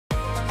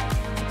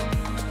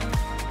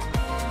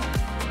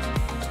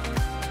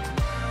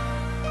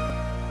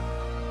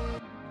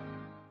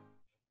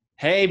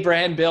Hey,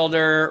 brand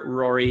builder,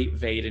 Rory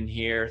Vaden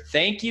here.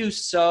 Thank you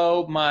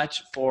so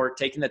much for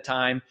taking the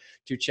time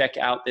to check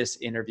out this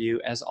interview.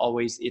 As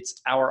always,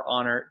 it's our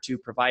honor to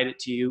provide it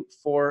to you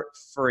for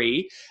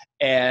free.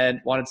 And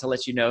wanted to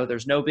let you know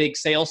there's no big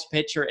sales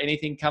pitch or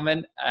anything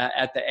coming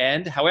at the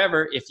end.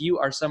 However, if you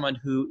are someone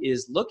who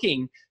is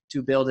looking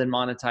to build and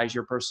monetize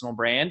your personal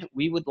brand,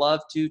 we would love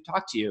to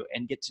talk to you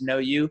and get to know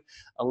you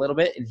a little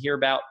bit and hear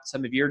about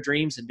some of your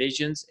dreams and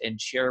visions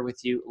and share with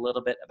you a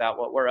little bit about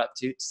what we're up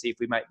to see if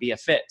we might be a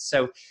fit.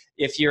 So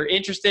if you're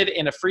interested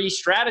in a free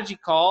strategy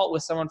call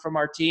with someone from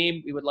our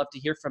team, we would love to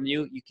hear from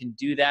you. You can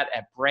do that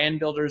at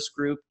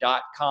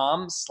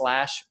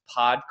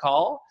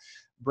brandbuildersgroup.com/podcall,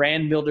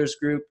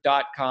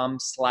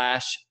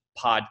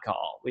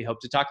 brandbuildersgroup.com/podcall. We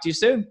hope to talk to you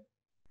soon.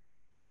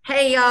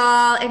 Hey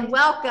y'all, and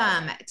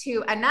welcome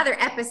to another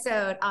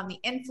episode on the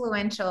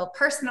Influential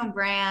Personal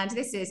Brand.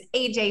 This is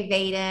AJ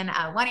Vaden,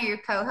 one of your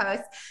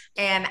co-hosts,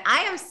 and I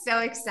am so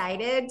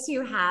excited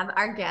to have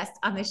our guest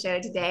on the show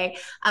today.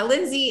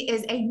 Lindsay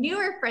is a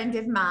newer friend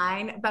of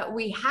mine, but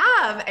we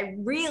have a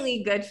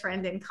really good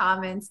friend in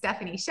common,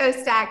 Stephanie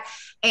Shostak,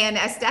 and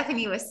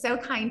Stephanie was so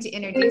kind to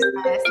introduce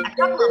us a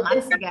couple of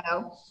months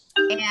ago.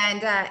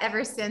 And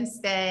ever since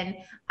then,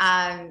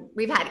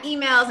 we've had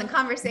emails and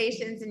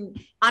conversations. And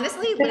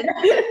honestly,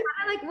 Lindsay is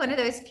kind of like one of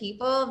those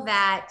people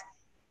that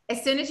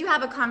as soon as you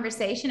have a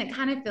conversation, it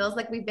kind of feels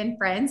like we've been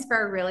friends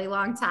for a really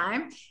long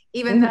time,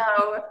 even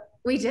though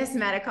we just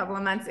met a couple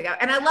of months ago.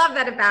 And I love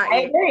that about you. I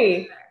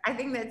agree. I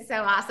think that's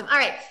so awesome. All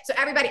right. So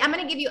everybody, I'm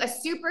going to give you a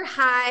super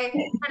high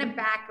kind of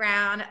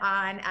background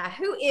on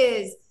who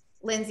is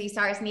Lindsay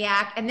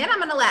Czarniak, and then I'm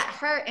going to let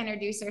her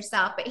introduce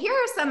herself. But here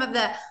are some of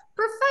the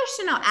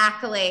professional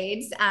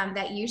accolades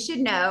that you should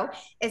know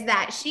is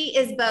that she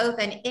is both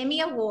an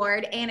Emmy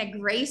Award and a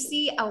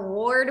Gracie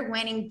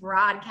Award-winning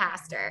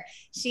broadcaster.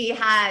 She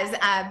has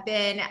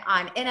been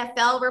on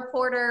NFL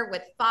reporter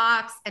with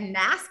Fox, a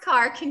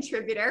NASCAR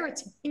contributor,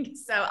 which I think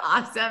is so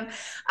awesome.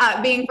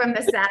 Being from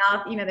the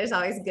South, you know, there's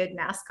always good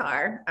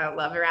NASCAR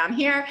love around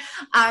here.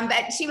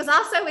 But she was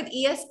also with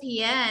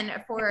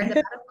ESPN for the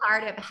better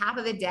part of half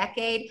of a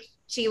decade.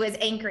 She was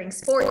anchoring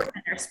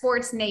SportsCenter,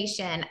 Sports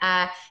Nation,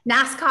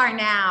 NASCAR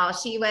Now.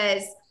 She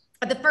was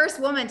the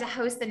first woman to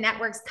host the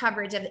network's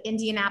coverage of the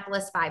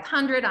Indianapolis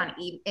 500 on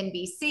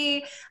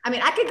NBC. I mean,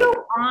 I could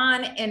go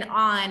on and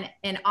on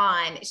and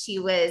on.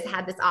 She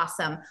had this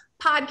awesome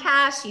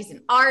podcast. She's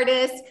an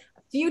artist,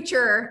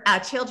 future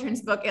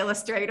children's book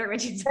illustrator,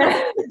 which is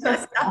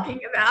just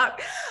talking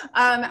about.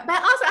 But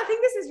also, I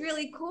think this is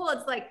really cool.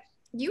 It's like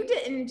you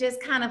didn't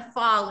just kind of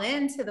fall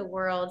into the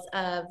world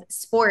of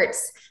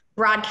sports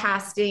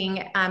broadcasting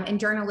and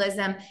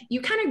journalism. You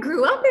kind of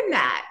grew up in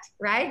that,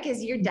 right?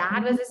 Because your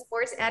dad was a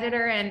sports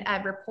editor and a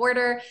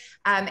reporter.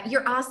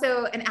 You're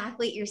also an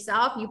athlete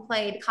yourself. You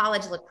played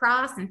college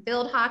lacrosse and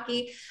field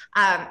hockey.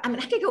 I mean,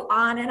 I could go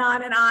on and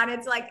on and on.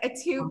 It's like a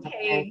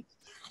 2-page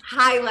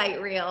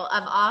highlight reel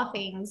of all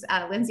things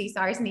Lindsay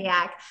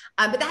Czarniak.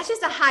 But that's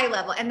just a high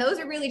level. And those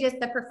are really just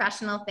the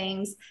professional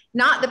things,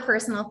 not the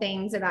personal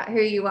things about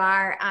who you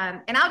are.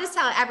 And I'll just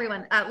tell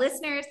everyone,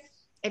 listeners,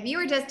 if you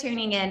were just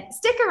tuning in,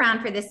 stick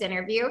around for this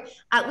interview.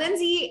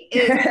 Lindsay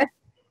is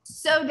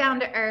so down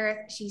to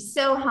earth. She's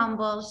so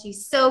humble.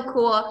 She's so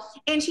cool.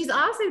 And she's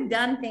also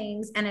done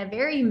things in a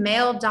very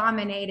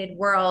male-dominated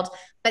world,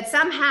 but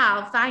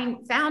somehow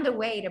found a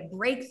way to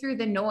break through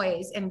the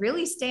noise and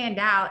really stand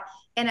out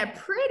in a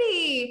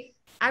pretty,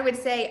 I would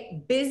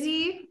say,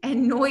 busy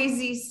and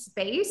noisy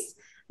space.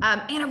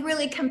 And a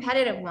really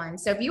competitive one.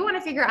 So if you want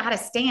to figure out how to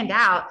stand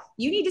out,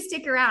 you need to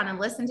stick around and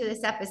listen to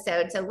this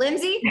episode. So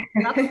Lindsay,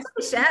 welcome to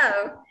the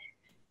show.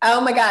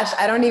 Oh my gosh,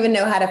 I don't even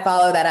know how to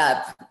follow that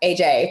up,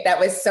 AJ. That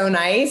was so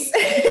nice.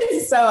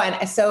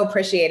 so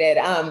appreciated.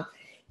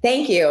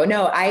 Thank you.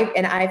 No,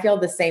 I feel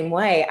the same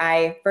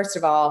way. First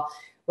of all,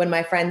 when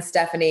my friend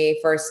Stephanie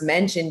first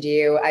mentioned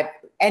you,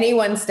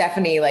 anyone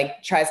Stephanie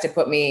like tries to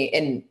put me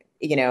in,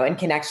 in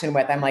connection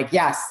with, I'm like,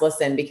 yes,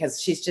 listen,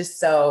 because she's just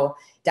so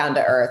down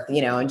to earth,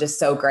 and just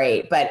so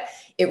great. But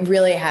it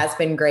really has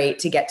been great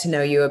to get to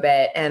know you a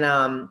bit. And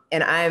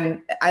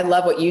I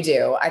love what you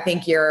do. I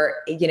think I'm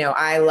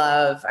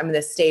in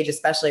this stage,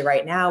 especially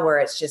right now, where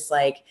it's just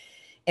like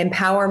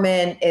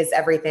empowerment is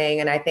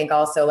everything. And I think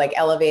also like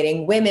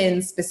elevating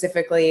women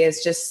specifically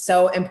is just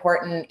so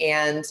important,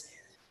 and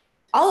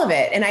all of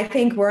it. And I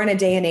think we're in a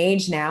day and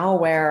age now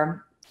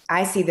where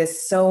I see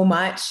this so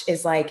much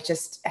is like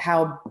just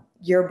how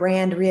your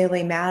brand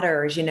really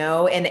matters,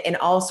 in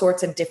all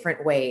sorts of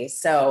different ways.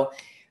 So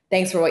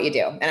thanks for what you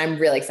do. And I'm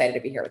really excited to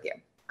be here with you.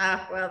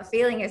 Well, the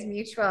feeling is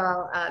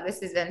mutual.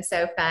 This has been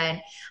so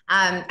fun.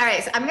 All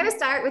right. So I'm going to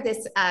start with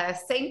this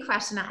same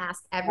question I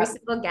ask every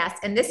single guest.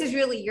 And this is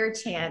really your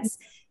chance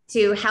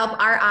to help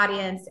our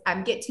audience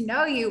get to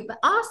know you, but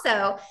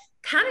also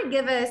kind of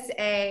give us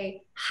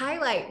a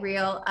highlight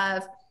reel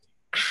of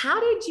how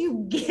did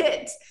you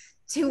get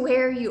to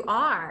where you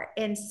are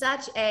in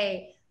such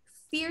a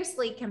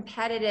fiercely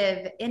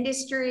competitive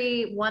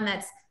industry, one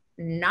that's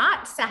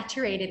not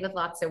saturated with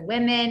lots of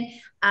women.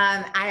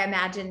 I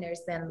imagine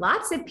there's been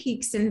lots of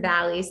peaks and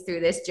valleys through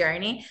this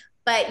journey,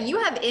 but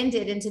you have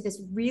ended into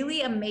this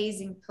really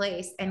amazing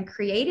place and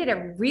created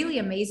a really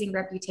amazing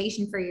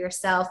reputation for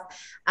yourself,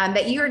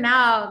 that you are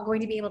now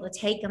going to be able to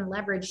take and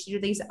leverage to do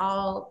these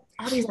all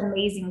these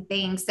amazing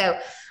things. So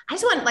I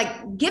just want,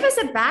 like, give us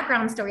a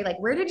background story. Like,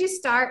 where did you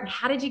start and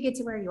how did you get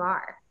to where you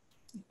are?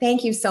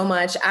 Thank you so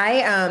much.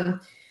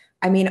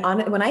 I mean,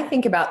 when I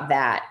think about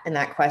that and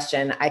that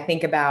question, I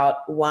think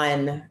about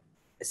one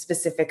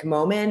specific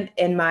moment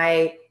in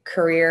my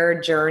career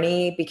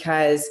journey,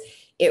 because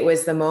it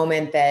was the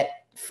moment that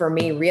for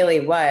me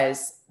really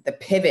was the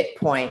pivot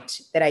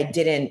point that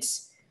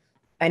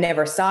I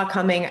never saw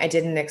coming. I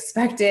didn't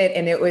expect it.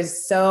 And it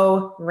was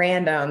so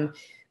random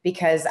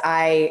because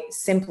I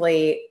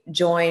simply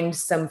joined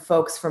some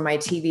folks from my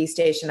TV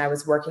station I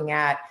was working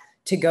at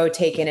to go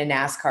take in a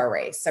NASCAR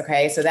race.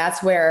 Okay. So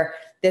that's where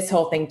this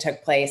whole thing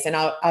took place. And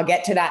I'll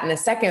get to that in a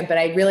second, but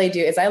I really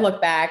do, as I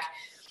look back,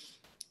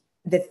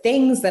 the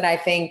things that I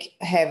think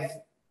have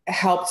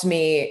helped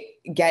me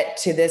get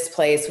to this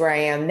place where I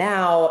am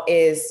now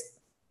is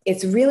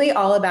it's really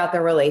all about the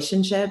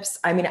relationships.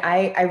 I mean,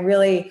 I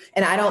really,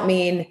 and I don't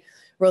mean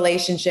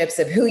relationships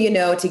of who you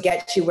know to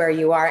get you where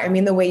you are. I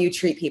mean, the way you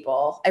treat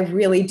people. I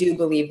really do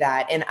believe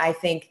that. And I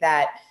think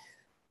that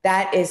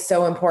that is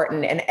so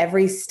important. And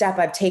every step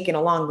I've taken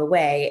along the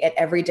way at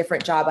every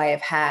different job I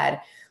have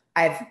had,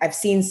 I've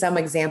seen some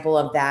example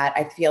of that.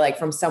 I feel like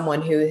from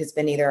someone who has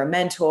been either a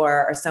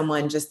mentor or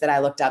someone just that I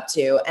looked up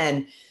to.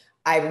 And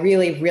I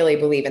really, really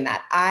believe in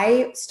that.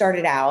 I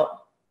started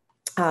out,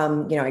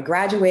 I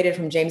graduated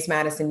from James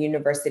Madison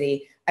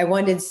University. I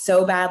wanted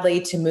so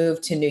badly to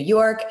move to New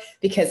York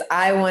because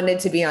I wanted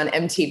to be on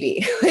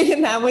MTV.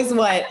 And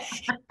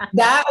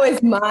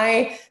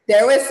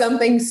there was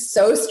something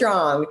so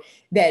strong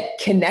that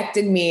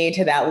connected me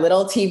to that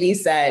little TV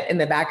set in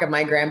the back of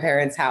my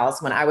grandparents'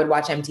 house when I would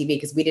watch MTV,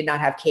 because we did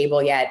not have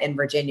cable yet in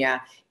Virginia.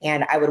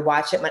 And I would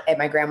watch it at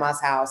my grandma's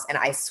house. And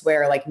I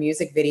swear, like,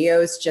 music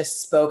videos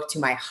just spoke to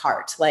my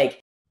heart. Like,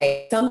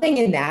 something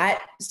in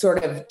that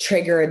sort of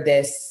triggered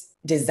this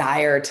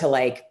desire to,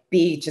 like,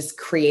 be just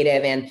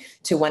creative and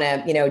to want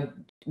to,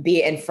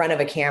 be in front of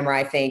a camera,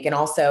 I think, and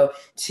also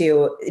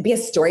to be a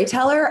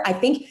storyteller. I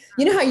think,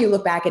 how you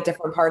look back at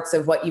different parts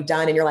of what you've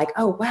done and you're like,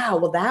 oh, wow,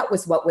 well, that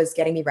was what was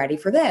getting me ready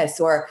for this,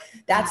 or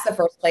that's the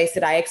first place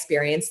that I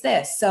experienced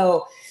this.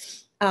 So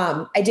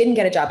I didn't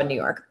get a job in New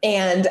York.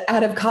 And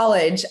out of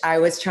college, I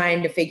was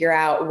trying to figure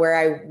out where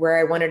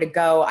I wanted to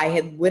go. I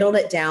had whittled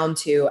it down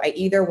to, I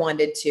either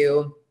wanted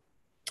to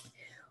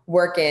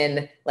work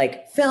in,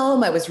 like,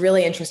 film. I was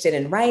really interested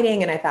in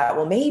writing. And I thought,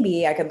 well,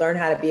 maybe I could learn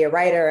how to be a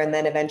writer and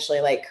then eventually,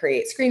 like,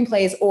 create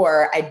screenplays.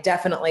 Or I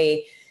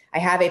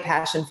have a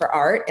passion for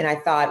art. And I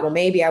thought, well,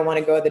 maybe I want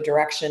to go the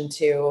direction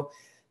to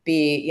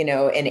be, in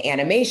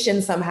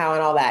animation somehow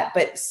and all that.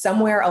 But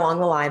somewhere along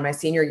the line, my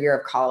senior year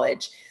of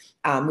college,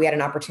 we had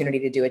an opportunity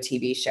to do a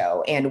TV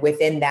show. And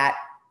within that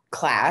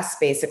class,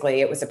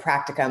 basically, it was a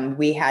practicum.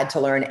 We had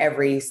to learn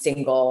every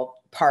single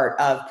part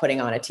of putting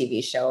on a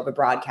TV show, of a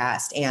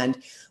broadcast.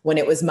 And when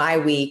it was my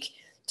week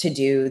to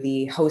do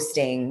the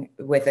hosting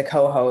with a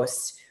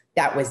co-host,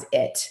 that was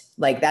it.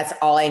 Like, that's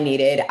all I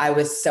needed. I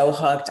was so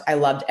hooked. I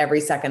loved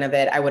every second of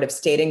it. I would have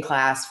stayed in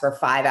class for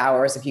 5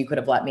 hours if you could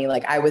have let me.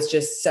 Like, I was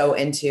just so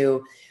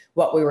into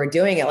what we were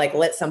doing. It, like,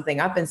 lit something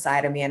up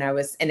inside of me. And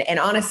and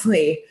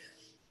honestly,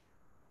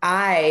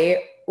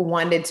 I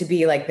wanted to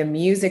be, like, the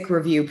music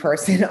review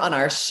person on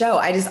our show.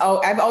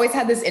 I've always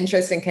had this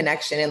interest and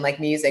connection in, like,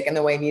 music and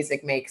the way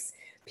music makes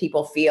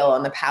people feel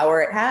and the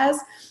power it has.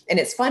 And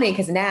it's funny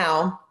because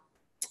now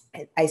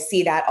I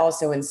see that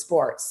also in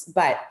sports.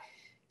 But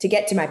to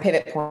get to my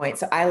pivot point,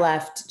 so I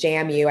left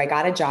JMU. I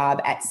got a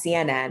job at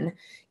CNN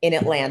in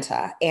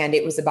Atlanta, and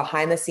it was a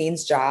behind the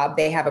scenes job.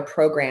 They have a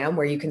program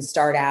where you can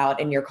start out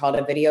and you're called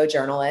a video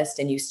journalist,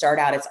 and you start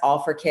out, it's all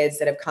for kids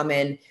that have come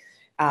in,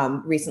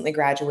 recently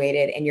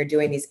graduated, and you're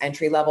doing these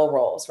entry level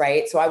roles,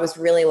 right? So I was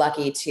really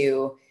lucky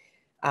to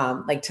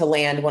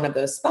land one of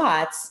those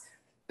spots.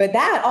 But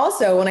that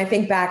also, when I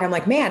think back, I'm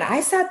like, man,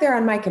 I sat there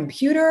on my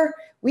computer.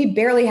 We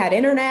barely had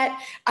internet.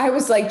 I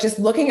was, like, just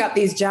looking up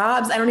these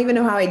jobs. I don't even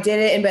know how I did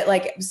it. But,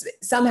 like,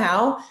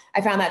 somehow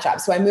I found that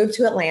job. So I moved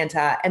to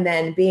Atlanta, and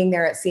then being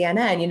there at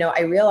CNN,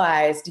 I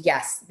realized,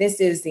 yes, this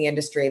is the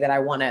industry that I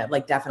want to,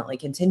 like, definitely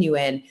continue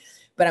in.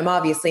 But I'm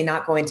obviously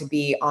not going to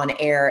be on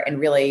air and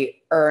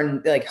really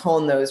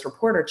hone those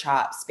reporter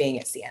chops being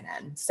at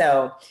CNN.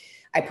 So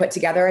I put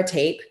together a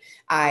tape.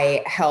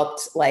 I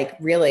helped, like,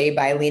 really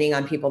by leaning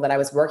on people that I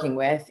was working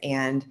with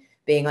and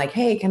being like,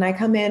 hey, can I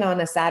come in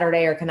on a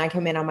Saturday, or can I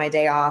come in on my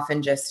day off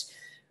and just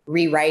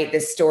rewrite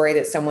this story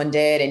that someone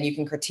did, and you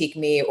can critique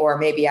me, or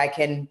maybe I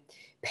can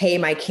pay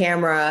my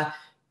camera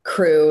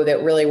crew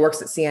that really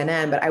works at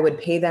CNN, but I would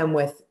pay them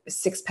with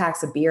 6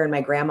 packs of beer and my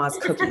grandma's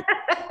cookies.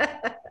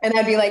 And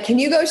I'd be like, can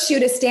you go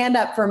shoot a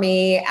stand-up for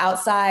me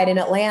outside in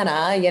Atlanta,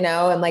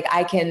 and,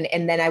 like,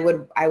 and then I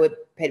would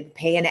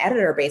pay an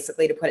editor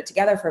basically to put it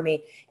together for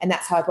me. And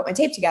that's how I put my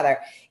tape together.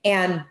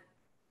 And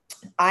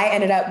I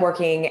ended up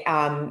working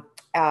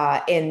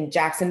in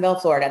Jacksonville,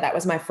 Florida. That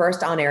was my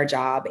first on-air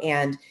job.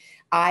 And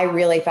I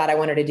really thought I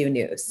wanted to do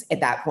news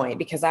at that point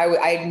because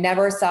I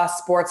never saw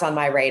sports on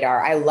my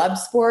radar. I loved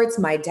sports.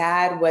 My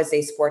dad was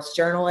a sports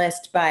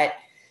journalist, but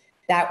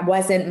that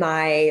wasn't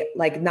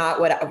not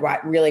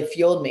what really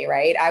fueled me,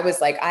 right? I was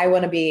like, I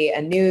want to be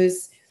a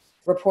news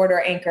reporter,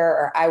 anchor,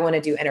 or I want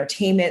to do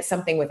entertainment,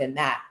 something within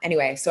that.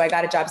 Anyway, so I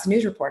got a job as a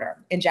news reporter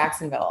in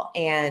Jacksonville.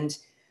 And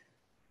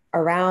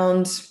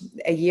around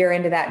a year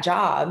into that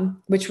job,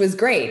 which was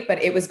great,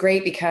 but it was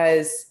great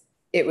because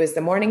it was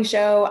the morning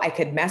show. I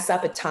could mess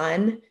up a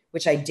ton,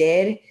 which I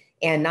did.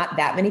 And not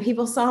that many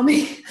people saw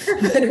me,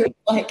 but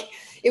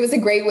it was a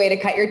great way to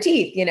cut your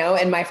teeth,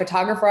 and my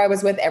photographer I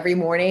was with every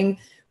morning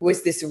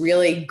was this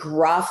really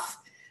gruff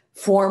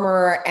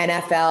former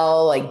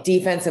NFL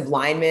defensive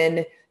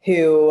lineman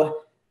who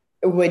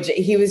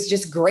he was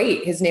just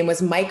great. His name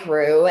was Mike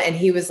Rue, and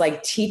he was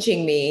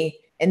teaching me,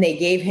 and they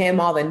gave him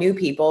all the new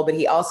people, but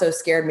he also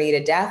scared me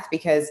to death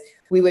because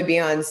we would be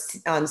on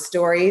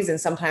stories and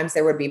sometimes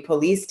there would be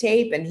police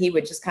tape and he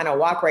would just kind of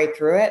walk right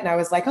through it. And I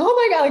was like, oh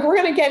my God, we're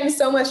going to get in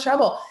so much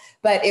trouble.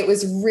 But it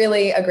was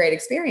really a great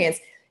experience.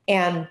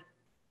 And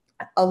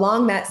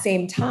along that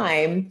same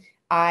time,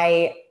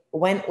 I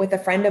went with a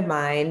friend of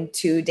mine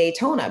to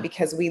Daytona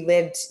because we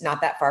lived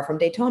not that far from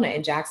Daytona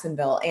in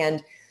Jacksonville.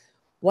 And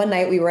one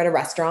night we were at a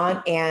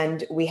restaurant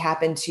and we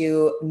happened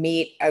to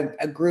meet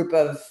a group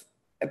of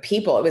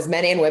people. It was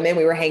men and women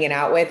we were hanging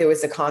out with. It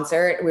was a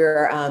concert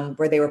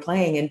where they were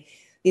playing, and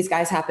these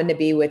guys happened to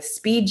be with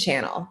Speed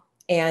Channel,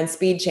 and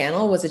Speed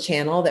Channel was a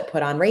channel that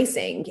put on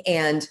racing.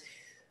 And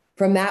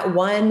from that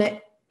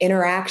one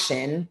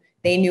interaction,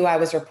 they knew I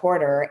was a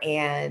reporter.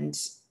 And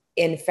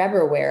in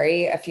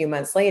February, a few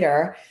months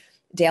later,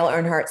 Dale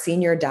Earnhardt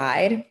Sr.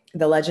 died,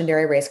 the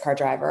legendary race car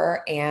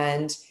driver.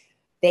 And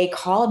they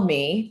called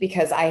me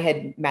because I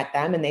had met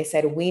them and they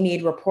said, we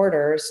need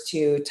reporters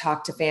to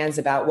talk to fans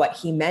about what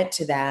he meant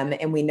to them.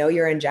 And we know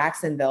you're in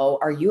Jacksonville.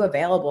 Are you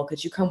available?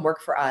 Could you come work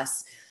for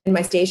us? And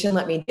my station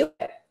let me do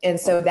it. And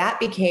so that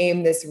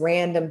became this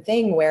random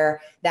thing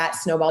where that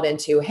snowballed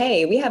into,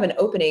 hey, we have an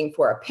opening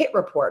for a pit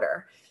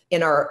reporter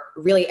in our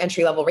really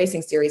entry-level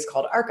racing series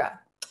called ARCA.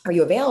 Are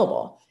you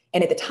available?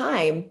 And at the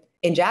time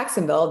in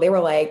Jacksonville, they were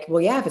like,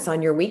 well, yeah, if it's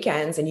on your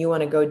weekends and you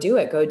want to go do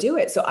it, go do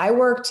it. So I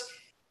worked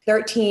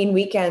 13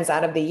 weekends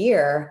out of the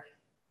year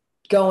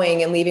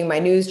going and leaving my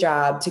news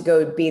job to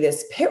go be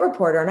this pit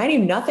reporter. And I knew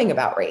nothing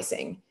about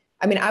racing.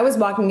 I mean, I was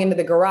walking into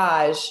the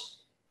garage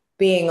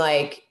being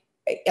I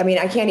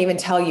can't even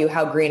tell you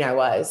how green I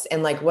was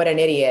and what an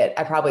idiot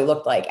I probably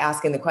looked like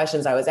asking the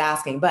questions I was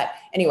asking. But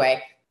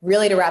anyway,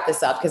 really to wrap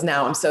this up, because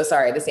now I'm so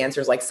sorry. This answer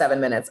is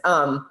 7 minutes.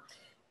 Awesome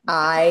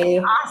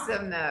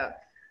though.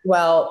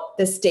 Well,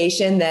 the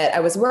station that I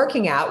was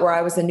working at where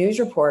I was a news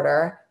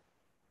reporter,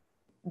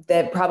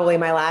 that probably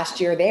my last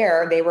year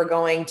there, they were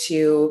going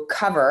to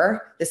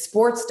cover the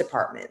sports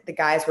department. The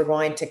guys were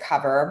going to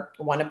cover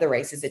one of the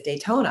races at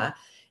Daytona.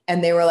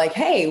 And they were like,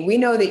 hey, we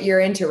know that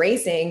you're into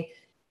racing.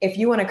 If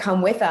you want to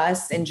come with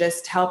us and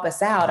just help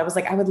us out. I was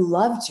like, I would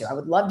love to. I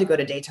would love to go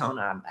to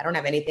Daytona. I don't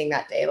have anything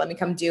that day. Let me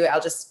come do it.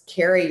 I'll just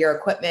carry your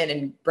equipment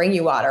and bring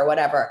you water,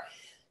 whatever.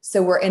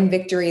 So we're in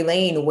Victory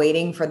Lane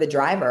waiting for the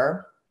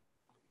driver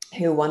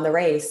who won the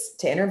race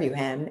to interview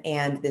him.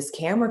 And this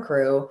camera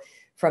crew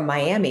from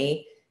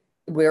Miami,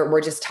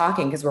 we're just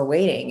talking because we're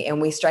waiting,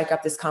 and we strike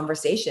up this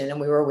conversation, and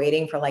we were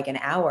waiting for an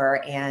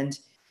hour. And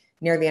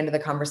near the end of the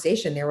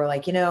conversation, they were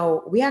like,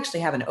 we actually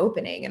have an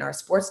opening in our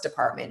sports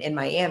department in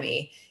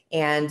Miami.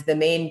 And the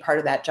main part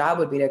of that job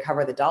would be to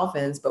cover the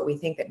Dolphins, but we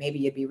think that maybe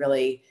you'd be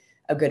really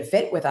a good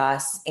fit with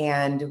us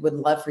and would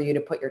love for you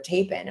to put your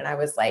tape in. And I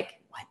was like,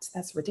 what?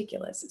 That's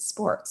ridiculous. It's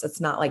sports.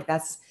 It's not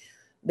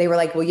they were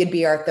like, well, you'd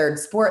be our third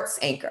sports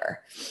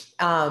anchor.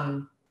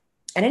 And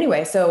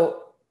anyway, so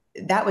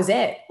that was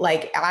it.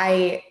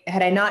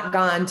 Had I not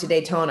gone to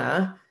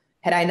Daytona,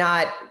 had I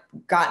not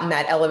gotten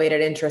that elevated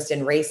interest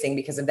in racing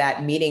because of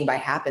that meeting by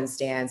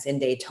happenstance in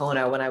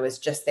Daytona when I was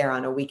just there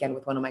on a weekend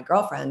with one of my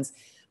girlfriends,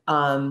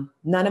 none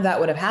of that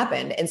would have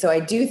happened. And so I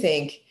do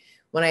think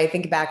when I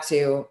think back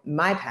to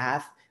my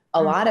path,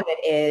 a lot of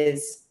it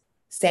is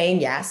saying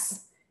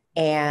yes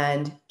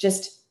and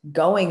just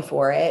going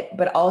for it,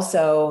 but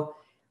also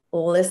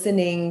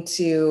listening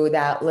to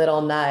that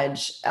little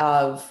nudge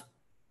of,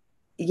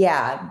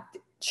 yeah,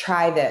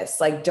 try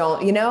this.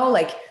 Don't,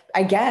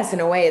 I guess in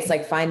a way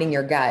it's finding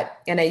your gut.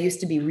 And I used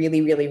to be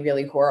really, really,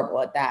 really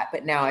horrible at that.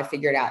 But now I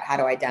figured out how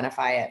to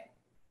identify it,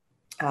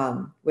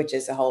 which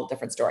is a whole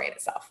different story in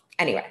itself.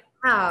 Anyway.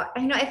 Wow.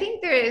 I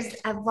think there's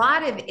a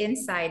lot of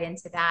insight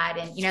into that.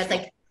 And,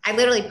 it's I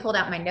literally pulled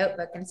out my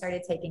notebook and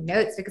started taking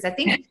notes because I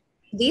think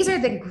these are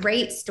the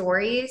great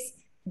stories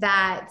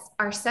that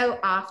are so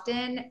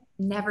often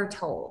never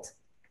told.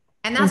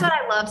 And that's what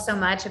I love so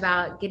much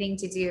about getting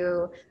to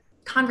do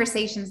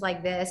conversations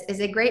like this,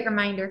 is a great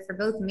reminder for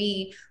both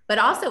me, but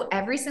also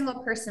every single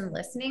person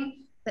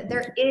listening, that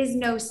there is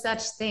no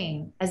such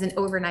thing as an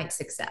overnight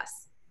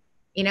success.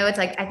 It's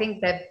like, I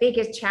think the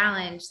biggest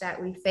challenge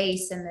that we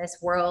face in this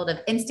world of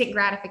instant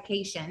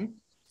gratification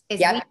is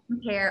we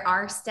compare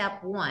our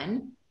step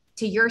 1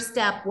 to your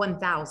step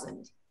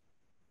 1,000.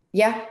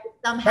 Yeah.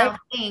 Somehow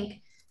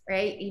think,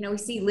 right? We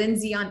see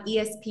Lindsay on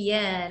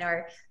ESPN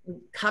or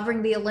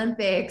covering the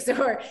Olympics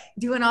or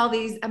doing all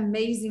these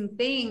amazing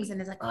things.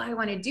 And it's like, oh, I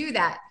want to do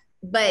that.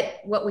 But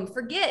what we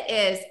forget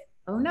is,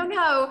 oh,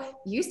 no,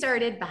 you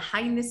started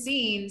behind the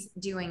scenes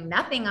doing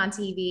nothing on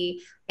TV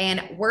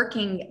and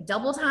working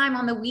double time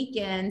on the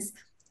weekends,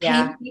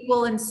 paying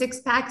people in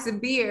 6 packs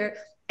of beer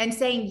and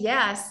saying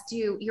yes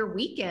to your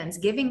weekends,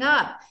 giving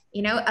up,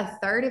 a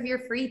third of your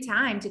free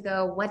time to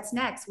go, what's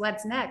next?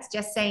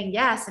 Just saying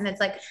yes. And it's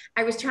like,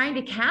 I was trying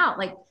to count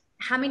like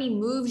how many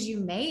moves you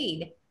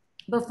made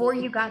before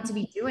you got to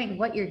be doing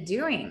what you're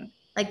doing.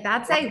 Like,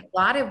 that's a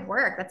lot of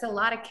work. That's a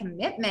lot of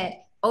commitment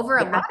over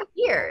a lot of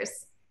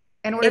years.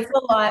 It's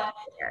a lot.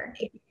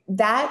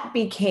 That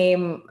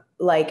became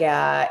like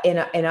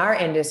in our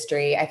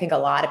industry, I think a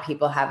lot of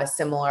people have a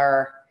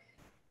similar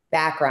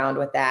background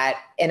with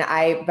that. And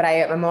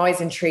I'm always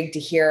intrigued to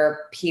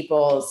hear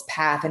people's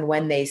path and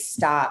when they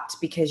stopped,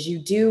 because you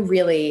do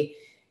really,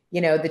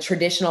 the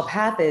traditional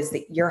path is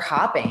that you're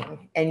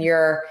hopping and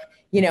you're,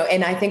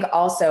 and I think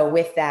also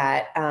with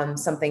that,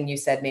 something you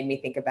said made me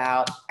think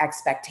about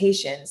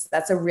expectations.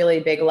 That's a really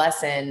big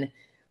lesson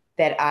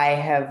that I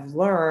have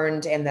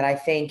learned, and that I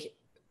think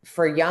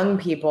for young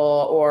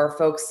people or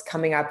folks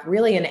coming up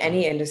really in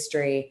any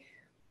industry,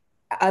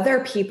 other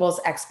people's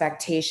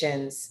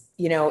expectations,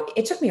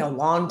 it took me a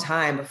long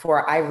time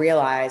before I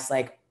realized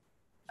like,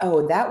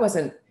 oh,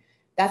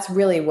 that's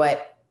really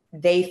what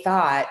they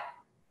thought.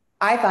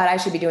 I thought I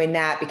should be doing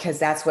that because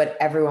that's what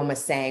everyone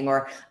was saying.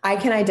 Or I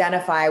can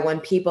identify when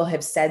people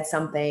have said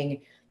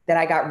something that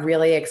I got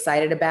really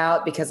excited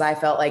about because I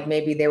felt like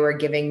maybe they were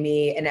giving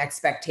me an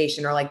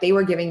expectation, or like they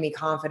were giving me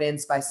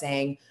confidence by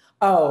saying,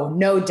 oh,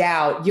 no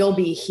doubt you'll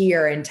be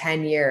here in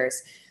 10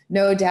 years.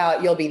 No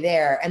doubt you'll be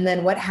there. And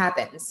then what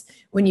happens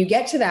when you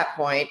get to that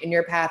point and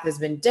your path has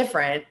been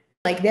different?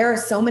 Like, there are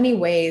so many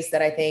ways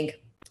that I think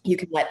you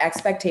can let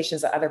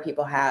expectations that other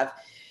people have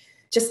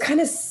just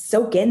kind of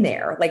soak in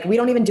there. Like, we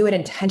don't even do it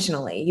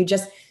intentionally.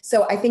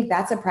 So I think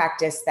that's a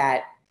practice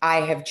that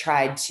I have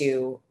tried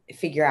to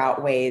figure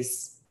out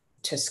ways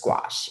to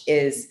squash,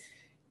 is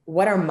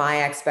what are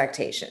my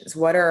expectations?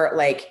 What are,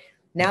 like,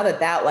 now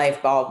that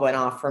light bulb went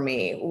off for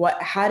me,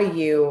 how do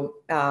you,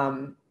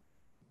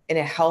 in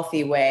a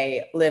healthy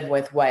way, live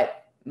with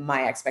what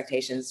my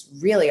expectations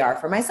really are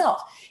for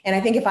myself? And I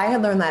think if I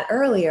had learned that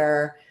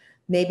earlier,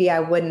 maybe I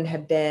wouldn't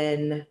have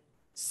been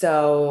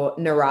so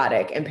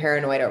neurotic and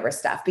paranoid over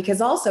stuff.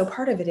 Because also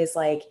part of it is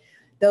like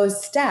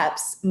those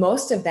steps,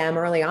 most of them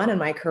early on in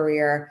my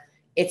career,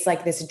 it's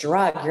like this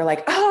drug. You're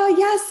like, oh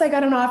yes, I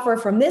got an offer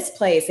from this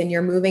place, and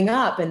you're moving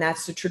up. And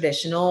that's the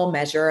traditional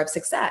measure of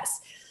success.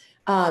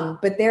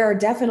 But there are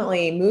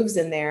definitely moves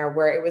in there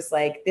where it was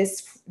like,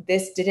 this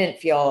didn't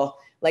feel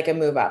like a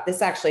move up.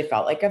 This actually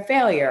felt like a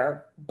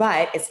failure,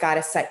 but it's got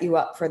to set you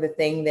up for the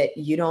thing that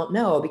you don't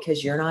know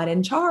because you're not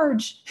in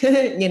charge,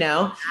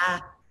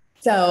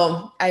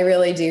 So I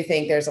really do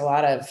think there's a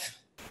lot of,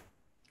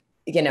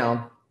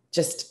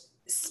 just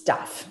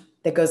stuff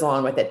that goes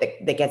along with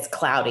it that gets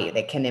cloudy,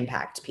 that can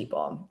impact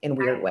people in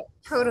weird ways.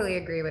 Totally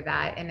agree with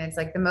that. And it's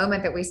like the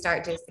moment that we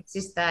start it's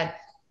just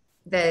that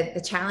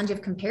the challenge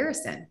of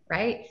comparison,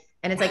 right?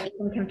 And it's like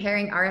even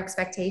comparing our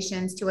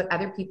expectations to what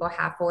other people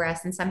have for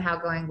us and somehow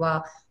going,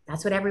 well,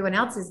 that's what everyone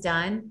else has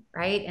done,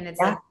 right? And it's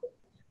like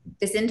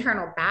this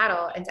internal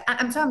battle. And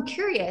I'm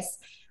curious,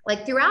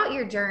 like throughout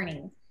your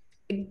journey,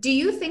 do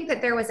you think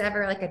that there was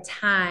ever like a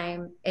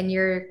time in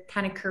your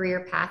kind of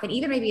career path, and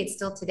even maybe it's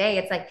still today,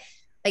 it's like,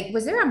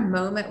 was there a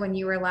moment when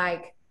you were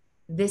like,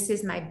 this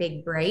is my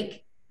big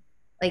break?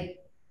 Like,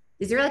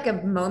 is there like a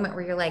moment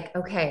where you're like,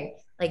 okay,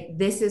 like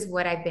this is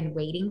what I've been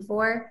waiting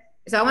for?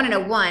 So I want to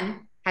know,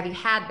 one, have you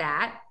had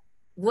that?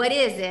 What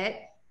is it?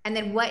 And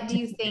then what do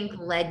you think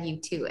led you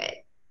to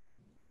it?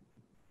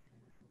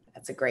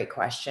 That's a great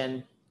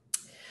question.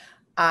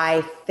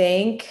 I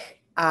think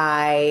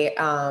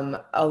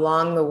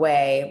along the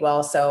way,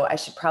 so I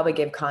should probably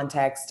give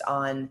context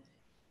on,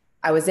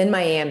 I was in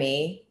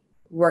Miami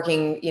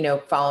working,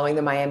 following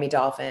the Miami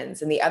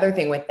Dolphins. And the other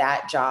thing with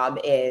that job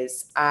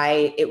is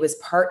it was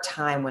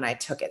part-time when I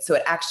took it. So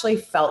it actually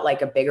felt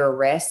like a bigger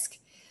risk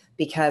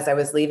because I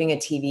was leaving a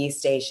TV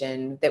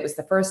station that was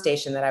the first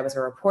station that I was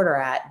a reporter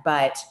at,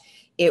 but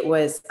it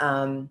was,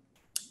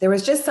 there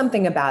was just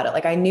something about it.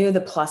 Like, I knew the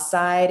plus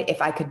side,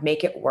 if I could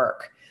make it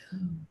work,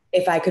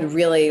 if I could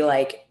really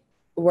like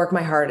work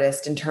my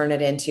hardest and turn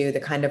it into the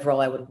kind of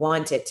role I would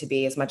want it to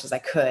be as much as I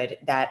could,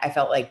 that I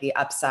felt like the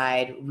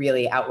upside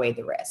really outweighed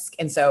the risk.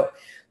 And so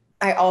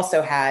I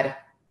have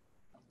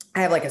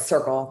like a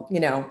circle,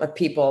 of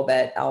people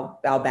that I'll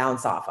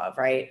bounce off of.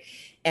 Right.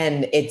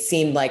 And it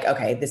seemed like,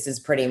 okay, this is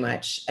pretty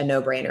much a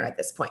no-brainer at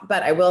this point.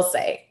 But I will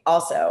say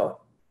also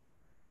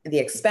the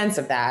expense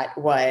of that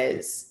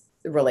was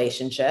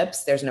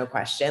relationships. There's no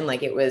question.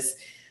 Like, it was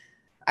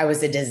I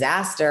was a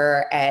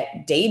disaster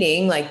at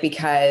dating, like,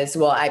 because,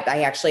 well,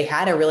 I actually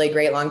had a really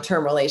great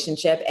long-term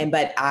relationship,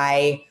 but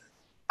I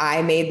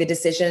made the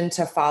decision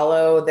to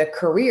follow the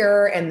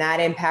career, and that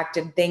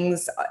impacted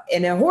things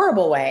in a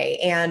horrible way.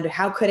 And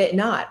how could it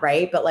not?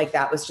 Right. But like,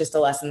 that was just a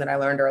lesson that I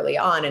learned early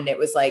on. And it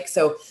was like,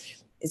 so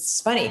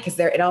it's funny because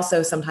it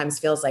also sometimes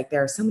feels like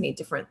there are so many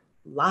different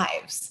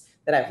lives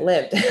that I've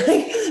lived.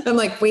 I'm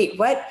like, wait,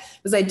 what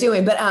was I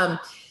doing?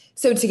 But,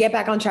 so to get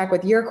back on track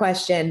with your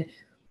question,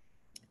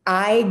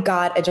 I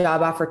got a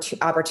job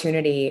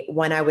opportunity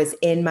when I was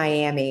in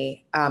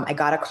Miami. I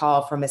got a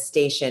call from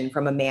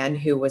a man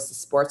who was the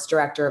sports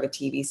director of a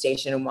TV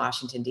station in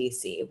Washington,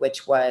 D.C.,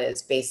 which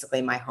was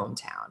basically my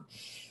hometown.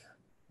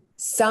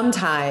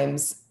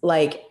 Sometimes,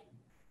 like,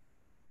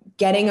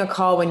 getting a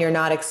call when you're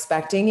not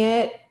expecting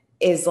it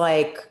is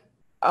like,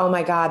 oh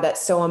my God,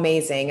 that's so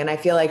amazing. And I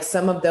feel like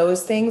some of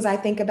those things I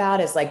think about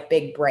as like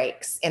big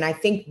breaks. And I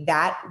think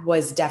that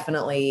was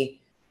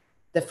definitely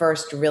the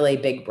first really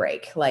big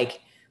break. Like,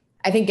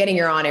 I think getting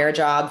your on-air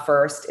job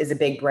first is a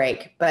big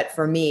break. But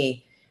for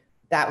me,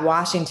 that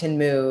Washington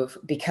move,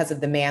 because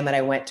of the man that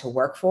I went to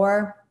work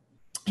for,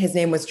 his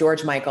name was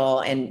George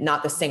Michael, and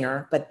not the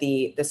singer, but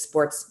the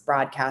sports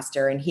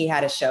broadcaster. And he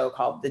had a show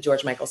called the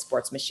George Michael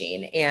Sports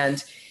Machine.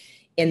 And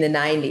in the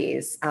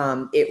 90s,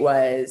 it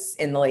was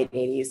in the late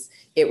 80s,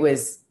 it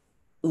was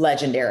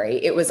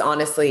legendary. It was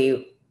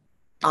honestly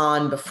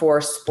on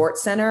before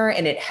Sports Center,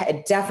 and it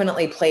had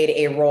definitely played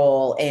a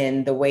role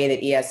in the way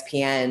that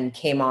ESPN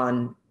came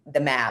on the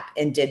map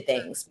and did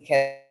things,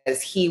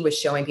 because he was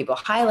showing people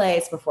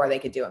highlights before they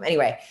could do them.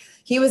 Anyway,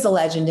 he was a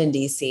legend in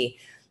DC,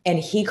 and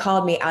he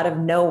called me out of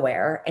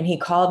nowhere. And he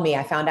called me,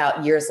 I found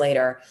out years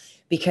later,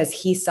 because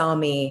he saw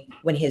me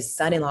when his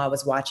son-in-law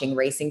was watching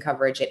racing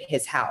coverage at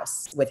his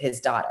house with his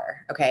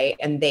daughter. Okay.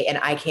 And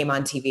I came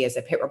on TV as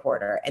a pit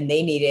reporter, and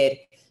they needed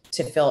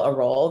to fill a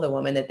role. The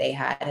woman that they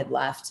had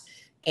left,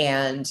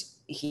 and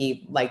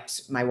he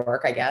liked my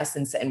work, I guess.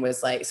 And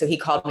was like, so he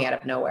called me out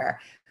of nowhere.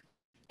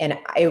 And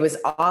it was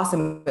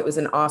awesome. It was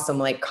an awesome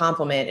like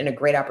compliment and a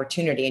great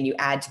opportunity. And you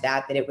add to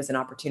that it was an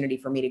opportunity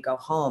for me to go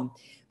home.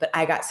 But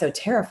I got so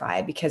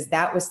terrified, because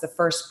that was the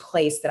first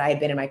place that I had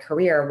been in my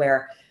career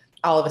where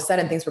all of a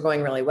sudden things were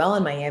going really well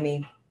in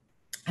Miami.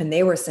 And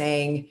they were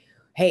saying,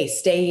 hey,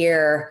 stay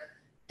here.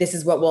 This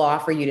is what we'll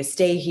offer you to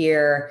stay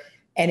here.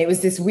 And it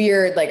was this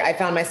weird, like, I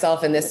found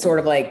myself in this sort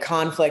of like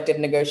conflict of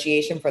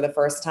negotiation for the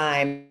first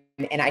time.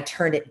 And I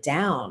turned it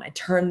down. I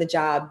turned the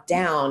job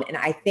down. And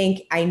I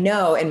think I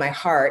know in my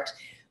heart,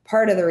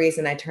 part of the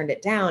reason I turned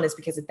it down is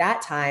because at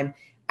that time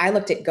I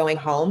looked at going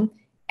home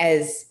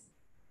as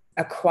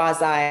a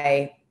quasi,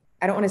 I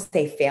don't want to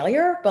say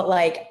failure, but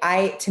like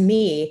to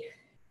me,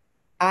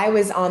 I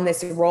was on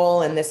this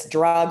roll and this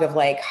drug of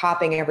like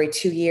hopping every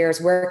 2 years.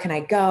 Where can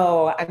I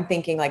go? I'm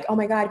thinking like, oh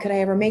my God, could I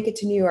ever make it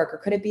to New York, or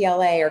could it be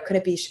LA, or could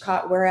it be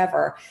Chicago,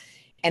 wherever?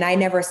 And I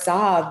never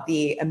saw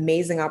the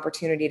amazing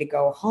opportunity to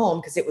go home,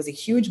 because it was a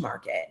huge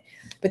market.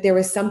 But there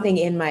was something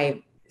in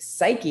my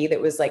psyche that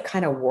was like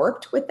kind of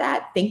warped with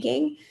that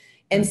thinking.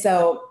 And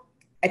so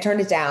I turned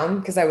it down,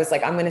 because I was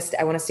like, I want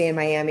to stay in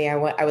Miami. I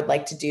would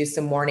like to do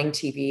some morning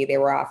TV. They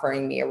were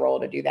offering me a role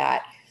to do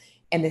that.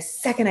 And the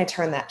second I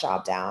turned that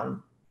job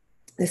down,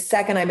 the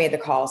second I made the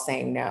call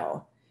saying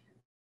no,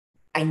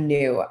 I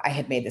knew I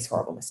had made this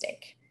horrible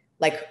mistake.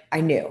 Like,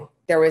 I knew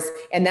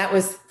and that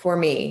was for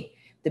me,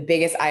 the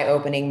biggest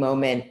eye-opening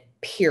moment,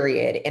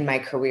 period, in my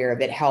career,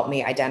 that helped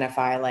me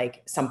identify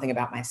like something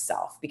about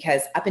myself.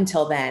 Because up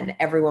until then,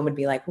 everyone would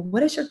be like, well, what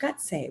does your gut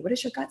say? What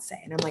does your gut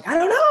say? And I'm like, I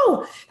don't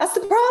know. That's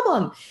the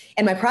problem.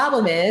 And my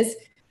problem is,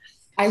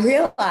 I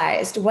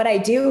realized what I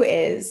do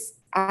is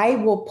I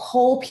will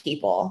pull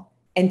people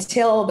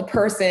until the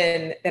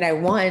person that I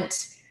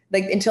want,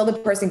 like until the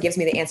person gives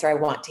me the answer I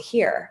want to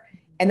hear.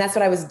 And that's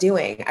what I was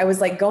doing. I was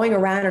like going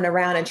around and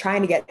around and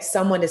trying to get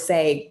someone to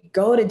say,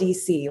 go to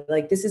DC.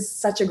 Like, this is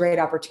such a great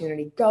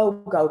opportunity. Go,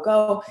 go,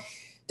 go.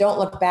 Don't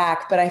look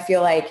back. But I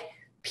feel like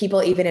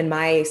people, even in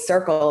my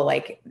circle,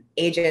 like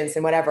agents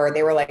and whatever,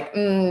 they were like,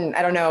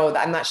 I don't know.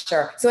 I'm not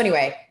sure. So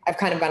anyway, I've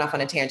kind of gone off on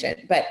a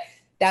tangent, but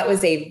that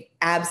was a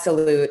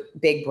absolute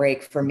big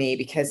break for me,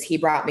 because he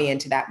brought me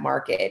into that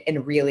market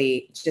and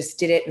really just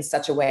did it in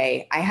such a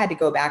way. I had to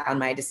go back on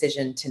my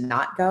decision to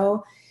not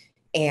go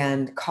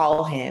and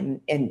call him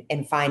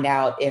and find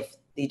out if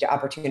the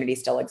opportunity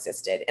still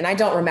existed. And I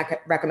don't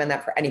recommend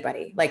that for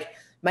anybody. Like,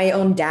 my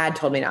own dad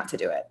told me not to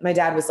do it. My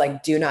dad was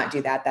like, do not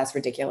do that. That's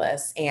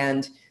ridiculous.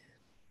 And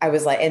I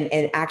was like,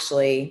 and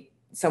actually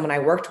someone I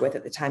worked with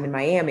at the time in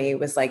Miami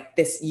was like,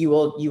 you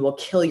will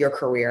kill your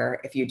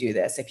career if you do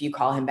this, if you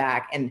call him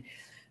back. And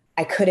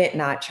I couldn't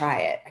not try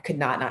it. I could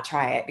not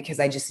try it, because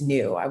I just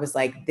knew. I was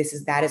like,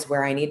 that is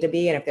where I need to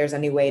be. And if there's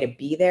any way to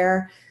be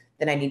there,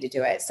 then I need to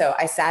do it. So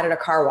I sat at a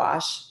car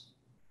wash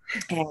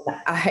and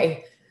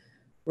I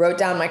wrote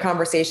down my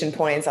conversation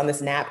points on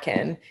this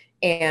napkin,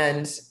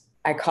 and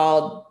I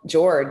called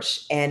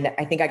George, and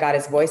I think I got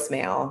his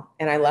voicemail,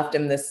 and I left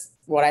him this,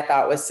 what I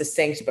thought was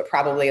succinct, but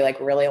probably like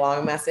really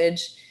long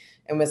message.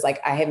 and was like,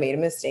 I have made a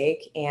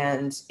mistake.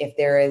 And if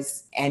there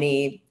is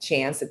any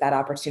chance that that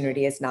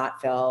opportunity is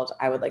not filled,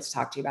 I would like to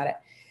talk to you about it.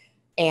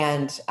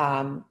 And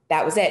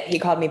that was it. He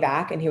called me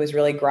back and he was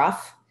really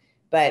gruff.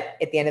 But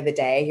at the end of the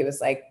day, he was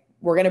like,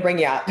 we're going to bring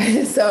you up.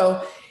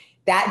 So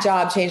that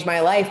job changed my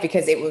life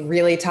because it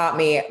really taught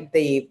me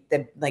the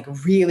like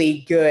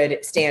really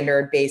good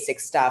standard basic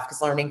stuff,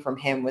 because learning from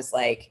him was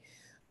like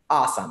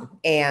awesome.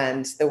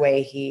 And the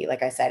way he,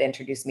 like I said,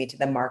 introduced me to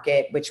the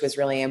market, which was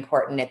really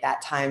important at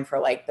that time for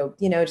like the,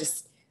 you know,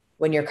 just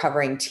when you're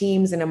covering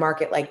teams in a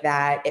market like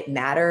that, it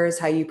matters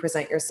how you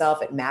present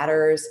yourself. It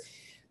matters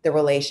the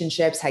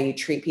relationships, how you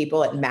treat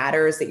people. It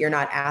matters that you're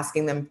not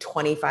asking them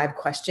 25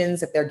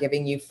 questions if they're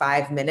giving you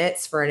 5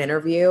 minutes for an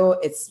interview.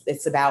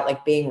 It's about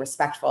like being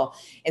respectful.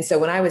 And so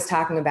when I was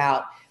talking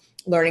about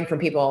learning from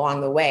people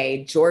along the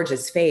way,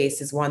 George's face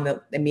is one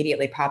that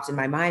immediately popped in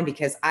my mind,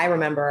 because I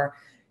remember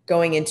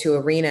going into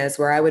arenas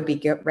where I would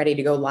be ready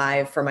to go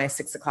live for my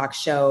 6 o'clock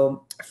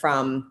show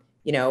from,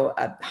 you know,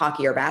 a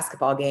hockey or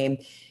basketball game.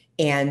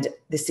 And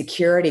the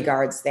security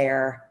guards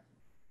there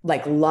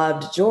like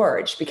loved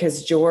George,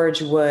 because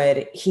George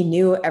he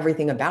knew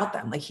everything about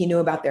them. Like he knew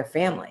about their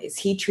families.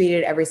 He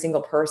treated every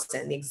single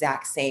person the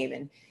exact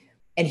same.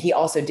 And he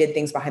also did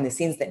things behind the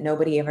scenes that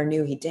nobody ever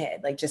knew he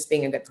did, like just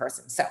being a good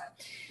person. So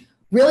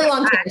really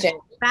long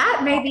tangent.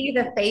 That may be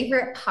the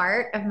favorite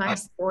part of my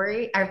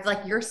story, of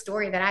like your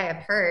story that I have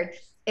heard,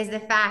 is the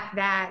fact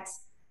that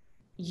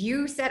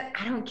you said,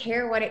 I don't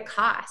care what it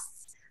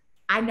costs.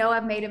 I know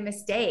I've made a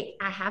mistake.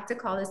 I have to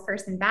call this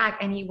person back.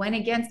 And you went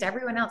against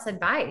everyone else's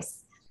advice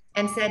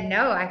and said,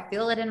 no, I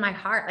feel it in my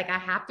heart. Like I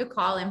have to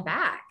call him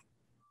back.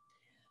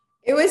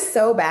 It was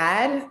so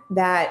bad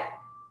that,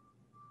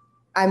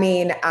 I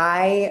mean,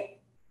 I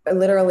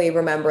literally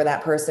remember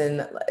that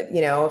person,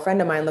 you know, a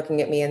friend of mine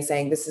looking at me and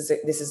saying, this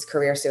is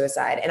career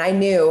suicide. And I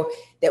knew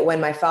that when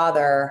my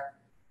father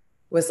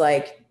was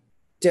like,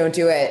 don't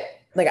do it.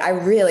 Like I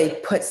really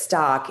put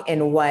stock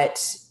in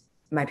what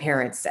my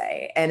parents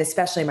say, and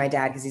especially my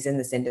dad, because he's in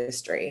this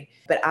industry.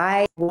 But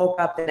I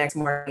woke up the next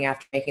morning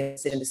after making the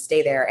decision to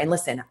stay there. And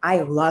listen,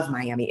 I love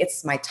Miami.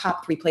 It's my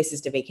top 3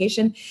 places to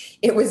vacation.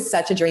 It was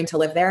such a dream to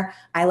live there.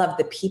 I love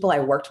the people I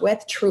worked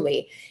with,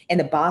 truly, and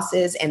the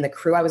bosses and the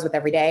crew I was with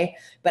every day.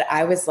 But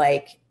I was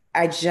like,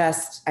 I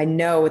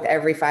know with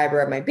every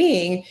fiber of my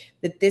being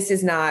that this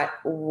is not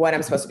what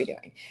I'm supposed to be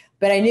doing.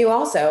 But I knew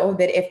also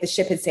that if the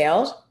ship had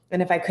sailed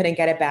and if I couldn't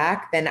get it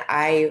back, then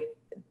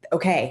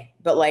okay.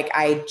 But like,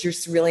 I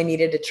just really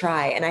needed to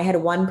try. And I had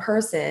one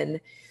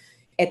person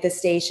at the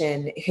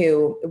station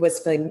who was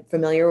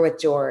familiar with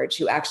George,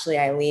 who actually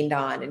I leaned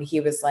on, and he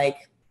was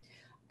like,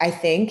 I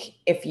think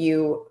if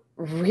you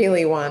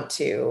really want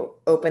to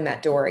open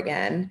that door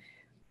again,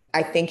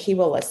 I think he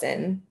will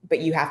listen,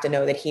 but you have to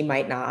know that he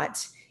might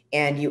not.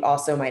 And you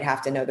also might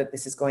have to know that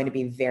this is going to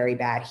be very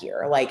bad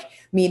here. Like,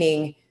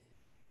 meaning,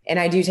 and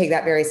I do take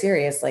that very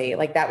seriously.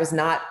 Like that was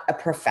not a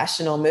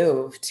professional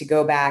move to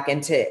go back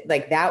and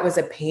that was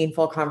a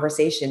painful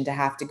conversation to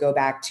have to go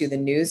back to the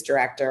news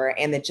director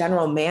and the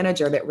general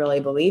manager that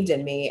really believed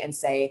in me and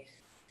say,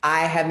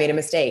 I have made a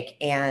mistake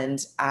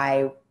and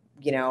I,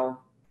 you know,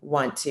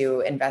 want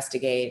to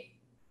investigate.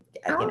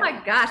 Oh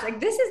my gosh. Like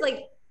this is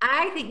like,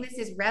 I think this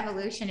is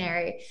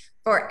revolutionary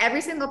for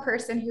every single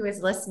person who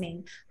is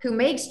listening, who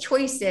makes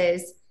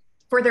choices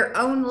for their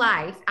own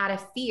life out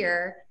of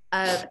fear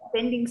of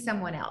offending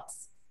someone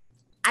else.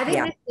 I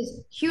think this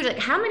is huge. Like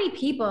how many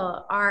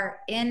people are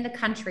in the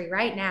country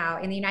right now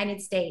in the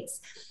United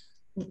States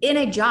in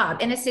a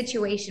job, in a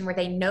situation where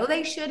they know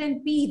they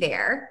shouldn't be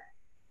there,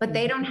 but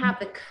they don't have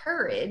the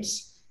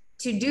courage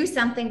to do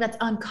something that's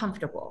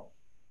uncomfortable.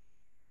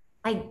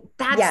 Like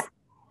that's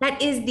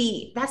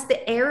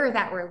the error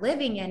that we're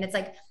living in. It's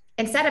like,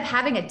 instead of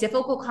having a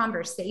difficult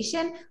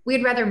conversation,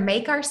 we'd rather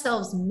make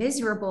ourselves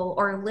miserable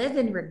or live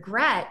in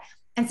regret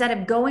instead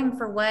of going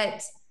for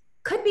what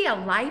could be a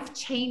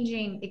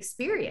life-changing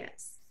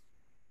experience.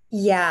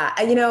 Yeah.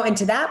 You know, and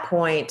to that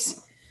point,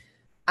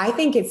 I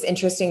think it's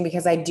interesting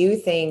because I do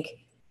think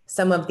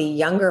some of the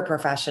younger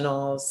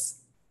professionals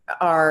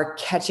are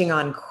catching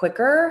on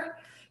quicker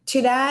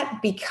to that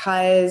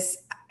because,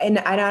 and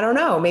I don't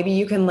know, maybe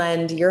you can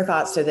lend your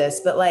thoughts to this,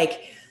 but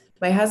like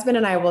my husband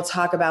and I will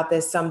talk about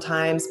this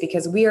sometimes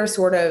because we are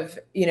sort of,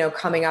 you know,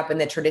 coming up in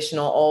the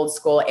traditional old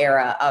school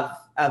era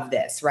of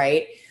this,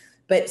 right?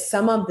 But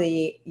some of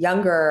the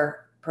younger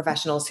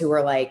professionals who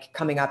are like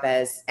coming up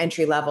as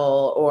entry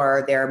level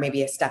or they're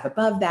maybe a step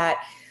above that,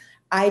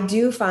 I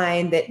do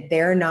find that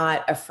they're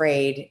not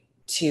afraid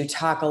to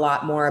talk a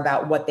lot more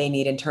about what they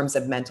need in terms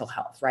of mental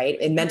health, right?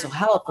 And mental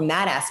health from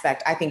that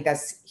aspect, I think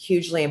that's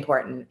hugely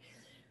important.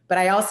 But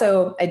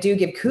I do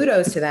give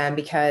kudos to them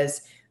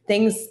because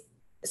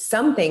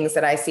some things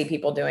that I see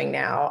people doing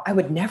now, I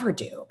would never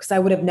do because I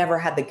would have never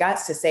had the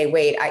guts to say,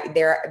 wait,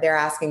 they're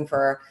asking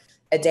for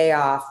a day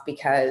off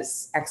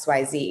because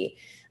XYZ.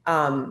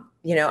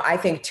 You know, I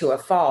think to a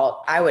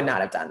fault, I would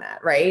not have done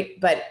that. Right.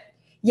 But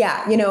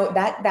yeah, you know,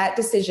 that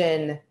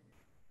decision,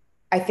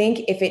 I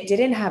think if it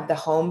didn't have the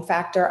home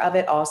factor of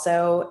it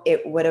also,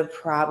 it would have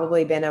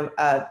probably been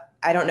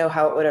I don't know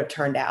how it would have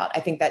turned out. I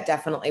think that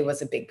definitely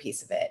was a big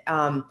piece of it.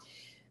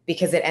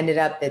 Because it ended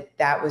up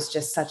that was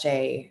just such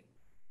a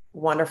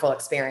wonderful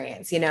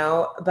experience,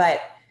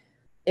 but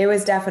it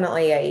was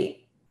definitely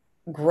a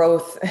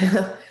growth,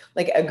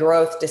 like a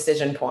growth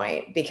decision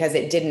point, because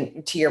it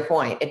didn't, to your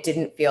point, it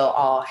didn't feel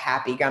all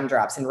happy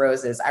gumdrops and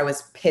roses. I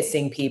was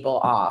pissing people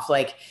off,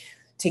 like,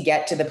 to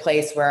get to the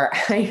place where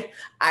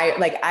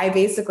I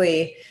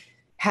basically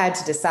had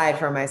to decide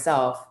for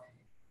myself,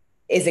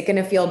 is it going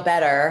to feel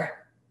better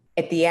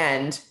at the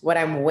end when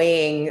I'm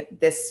weighing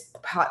this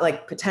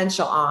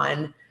potential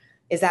on?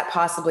 Is that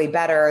possibly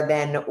better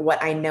than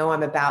what I know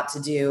I'm about to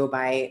do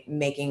by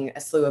making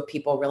a slew of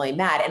people really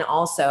mad? And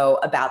also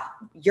about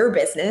your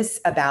business,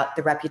 about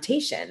the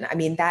reputation. I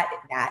mean, that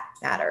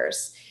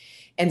matters.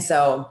 And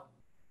so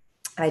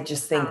I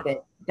just think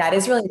that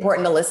is really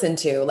important to listen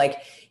to.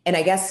 And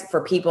I guess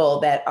for people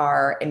that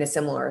are in a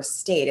similar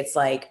state, it's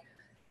like,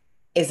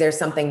 is there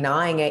something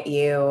gnawing at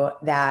you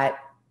that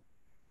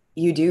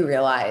you do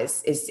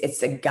realize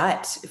it's a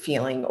gut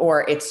feeling,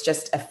 or it's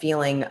just a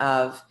feeling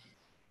of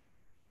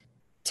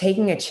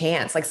taking a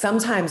chance? Like,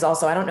 sometimes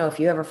also, I don't know if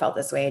you ever felt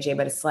this way, AJ,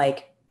 but it's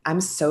like,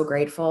 I'm so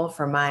grateful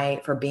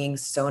for being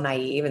so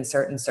naive in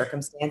certain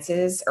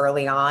circumstances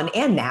early on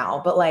and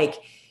now, but like,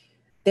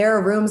 there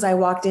are rooms I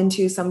walked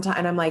into sometimes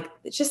and I'm like,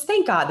 just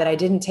thank God that I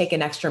didn't take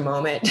an extra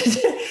moment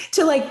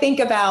to like think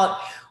about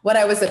what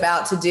I was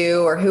about to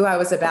do or who I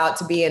was about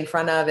to be in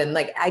front of. And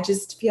like, I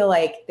just feel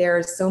like there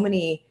are so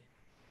many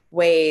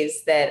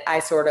ways that I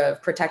sort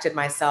of protected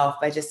myself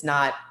by just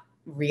not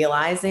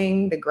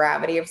realizing the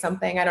gravity of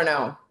something. I don't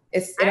know.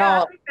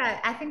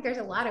 I think there's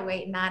a lot of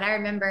weight in that. I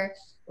remember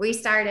we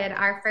started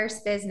our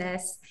first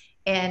business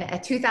in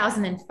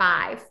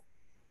 2005.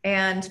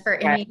 And for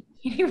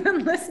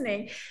anyone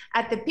listening,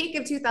 at the peak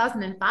of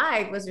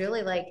 2005 was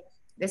really like,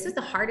 this is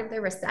the heart of the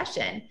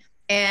recession.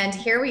 And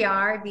here we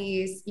are,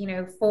 these,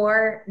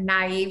 four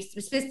naive,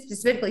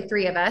 specifically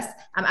three of us.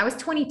 I was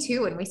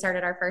 22 when we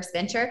started our first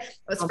venture. I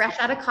was fresh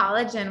out of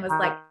college and was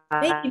like,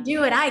 they can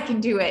do it, I can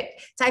do it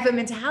type of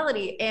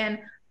mentality. And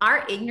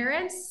our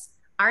ignorance,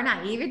 our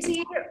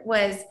naivety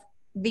was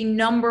the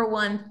number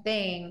one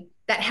thing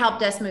that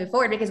helped us move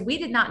forward, because we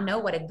did not know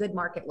what a good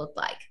market looked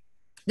like.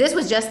 This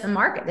was just the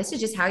market. This is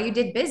just how you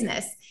did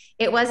business.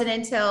 It wasn't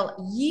until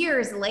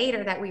years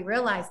later that we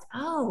realized,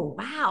 oh,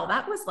 wow,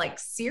 that was like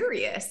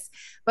serious.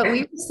 But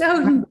we were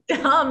so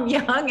dumb,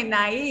 young, and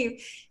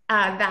naive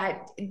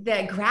that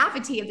the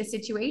gravity of the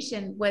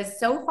situation was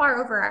so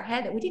far over our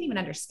head that we didn't even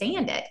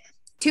understand it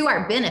to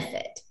our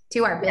benefit.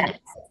 Yes.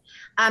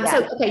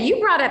 So, okay, you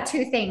brought up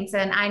two things,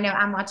 and I know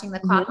I'm watching the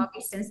clock. I'll be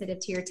sensitive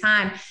to your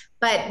time,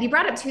 but you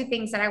brought up two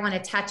things that I want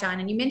to touch on,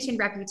 and you mentioned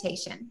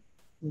reputation.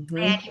 Mm-hmm.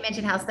 And you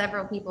mentioned how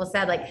several people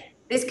said, like,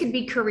 this could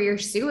be career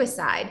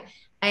suicide.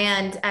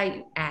 And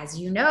as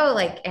you know,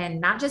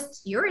 and not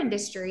just your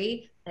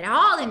industry, but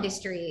all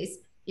industries,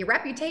 your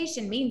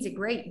reputation means a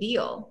great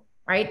deal,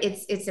 right?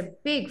 It's a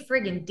big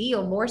friggin'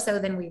 deal, more so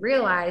than we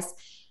realize.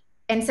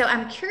 And so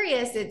I'm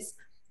curious,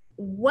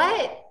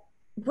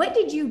 what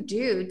did you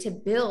do to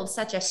build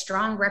such a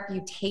strong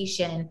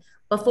reputation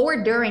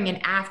before, during,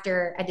 and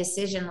after a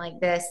decision like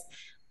this?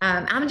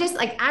 I'm just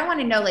like, I want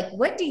to know,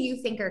 what do you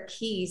think are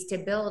keys to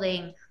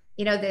building,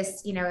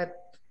 this,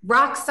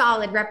 rock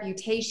solid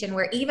reputation,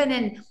 where even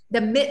in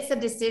the midst of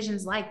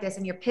decisions like this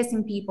and you're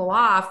pissing people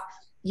off,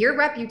 your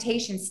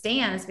reputation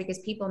stands because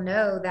people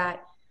know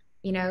that,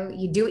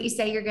 you do what you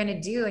say you're going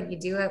to do, and you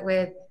do it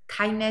with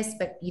kindness,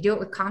 but you do it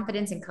with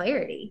confidence and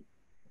clarity.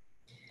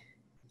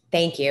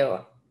 Thank you.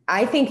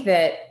 I think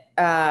that,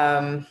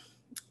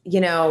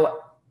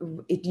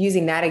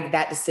 using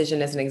that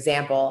decision as an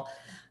example,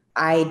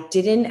 I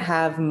didn't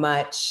have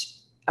much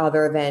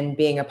other than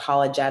being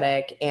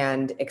apologetic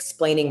and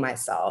explaining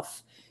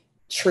myself,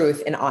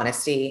 truth and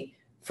honesty,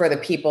 for the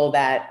people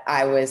that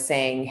I was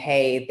saying,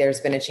 hey,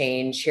 there's been a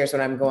change. Here's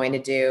what I'm going to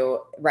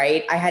do.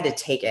 Right. I had to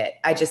take it.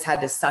 I just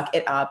had to suck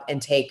it up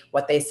and take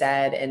what they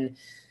said. And,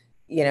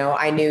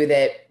 I knew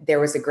that there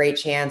was a great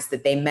chance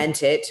that they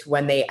meant it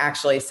when they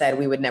actually said,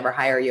 we would never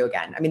hire you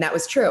again. I mean, that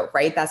was true.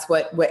 Right. That's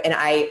and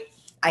I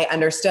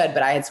understood,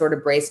 but I had sort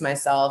of braced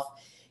myself.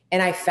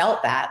 And I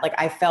felt that,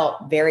 I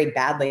felt very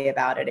badly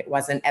about it. It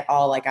wasn't at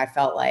all like I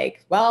felt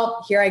like,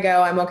 well, here I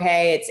go, I'm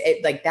okay.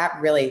 It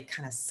that really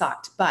kind of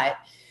sucked. But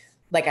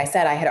like I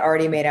said, I had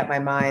already made up my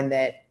mind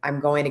that I'm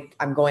going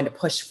to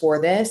push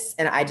for this,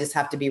 and I just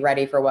have to be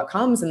ready for what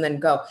comes and then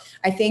go.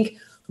 I think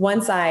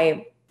once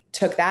I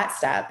took that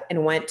step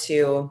and went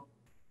to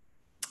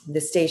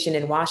the station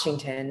in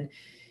Washington,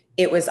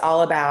 it was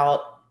all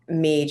about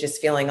me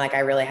just feeling like I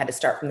really had to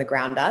start from the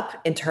ground up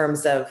in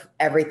terms of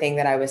everything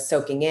that I was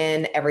soaking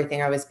in,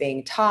 everything I was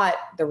being taught,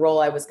 the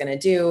role I was going to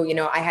do.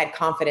 I had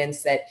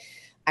confidence that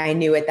I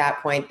knew at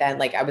that point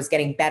that I was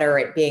getting better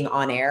at being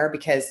on air,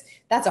 because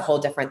that's a whole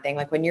different thing.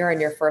 When you're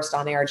in your first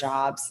on air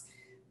jobs,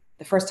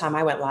 the first time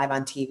I went live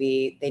on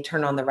TV, they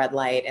turned on the red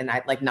light and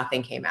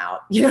nothing came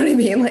out. You know what I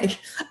mean?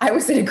 I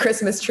was at a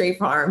Christmas tree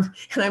farm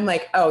and I'm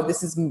like, oh,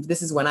 this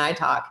is when I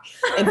talk.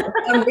 And for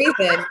some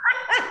reason,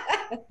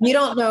 You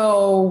don't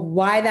know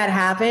why that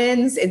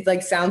happens. It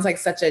like sounds like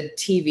such a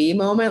TV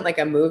moment, like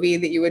a movie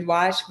that you would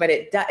watch, but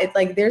it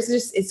like,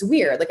 it's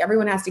weird. Like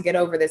everyone has to get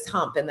over this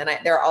hump. And then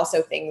there are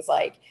also things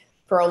like,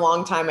 for a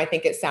long time, I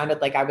think it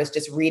sounded like I was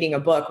just reading a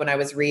book when I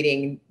was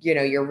reading,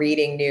 you're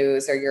reading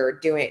news or you're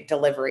doing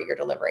delivery.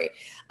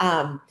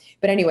 But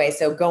anyway,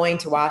 so going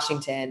to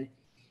Washington,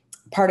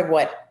 part of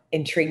what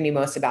intrigued me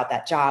most about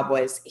that job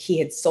was he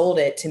had sold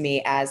it to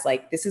me as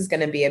like, this is going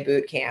to be a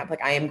boot camp.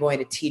 Like I am going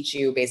to teach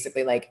you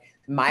basically like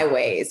my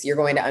ways. You're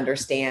going to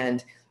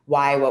understand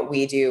why what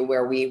we do,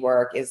 where we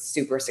work is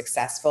super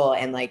successful.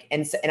 And like,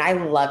 and I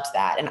loved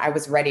that. And I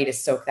was ready to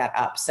soak that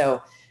up.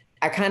 So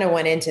I kind of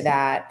went into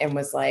that and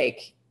was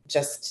like,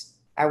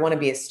 I want to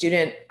be a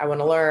student. I want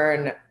to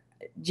learn,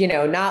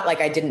 not like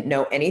I didn't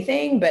know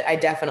anything, but I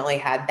definitely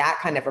had that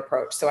kind of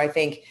approach. So I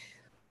think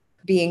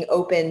being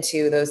open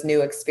to those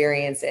new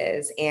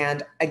experiences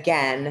and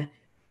again,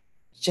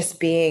 just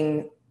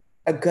being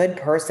a good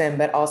person,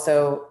 but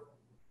also,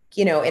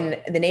 in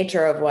the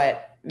nature of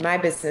what my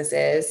business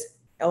is,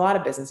 a lot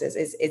of businesses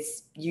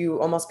it's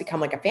you almost become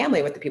like a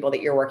family with the people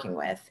that you're working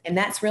with. And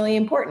that's really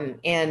important.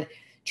 And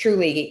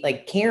truly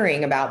like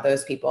caring about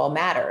those people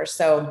matters.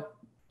 So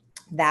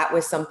that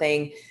was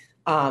something,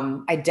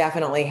 I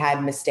definitely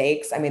had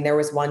mistakes. I mean, there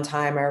was one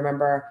time I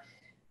remember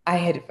I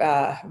had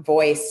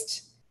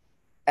voiced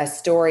a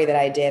story that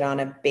I did on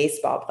a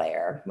baseball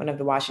player, one of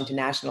the Washington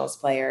Nationals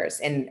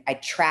players, and I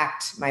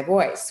tracked my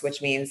voice,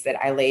 which means that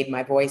I laid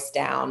my voice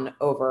down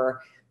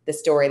over the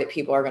story that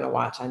people are going to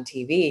watch on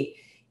TV.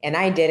 And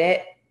I did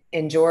it.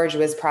 And George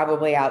was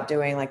probably out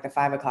doing like the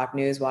 5 o'clock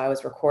news while I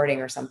was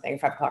recording or something,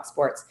 5 o'clock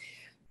sports.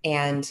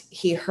 And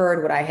he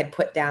heard what I had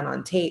put down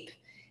on tape.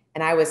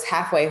 And I was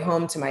halfway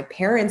home to my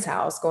parents'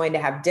 house going to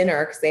have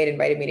dinner because they had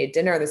invited me to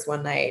dinner this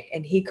one night.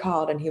 And he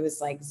called and he was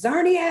like,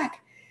 Czarniak,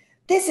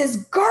 this is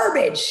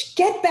garbage.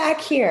 Get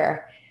back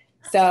here.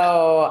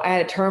 So I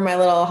had to turn my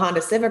little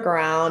Honda Civic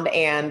around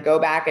and go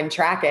back and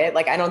track it.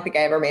 Like, I don't think I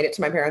ever made it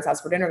to my parents' house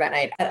for dinner that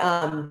night.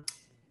 But,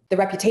 the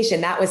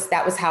reputation, that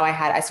was how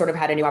I sort of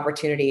had a new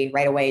opportunity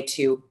right away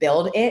to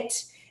build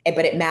it.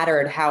 But it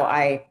mattered how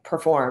I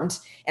performed.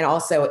 And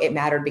also it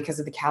mattered because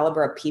of the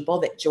caliber of people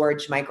that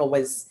George Michael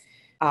was,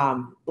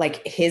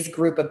 like his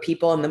group of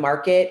people in the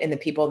market and the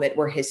people that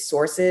were his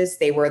sources,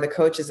 they were the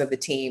coaches of the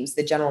teams,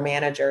 the general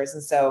managers.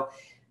 And so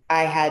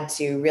I had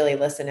to really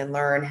listen and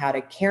learn how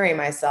to carry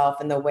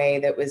myself in the way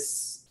that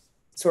was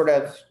sort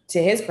of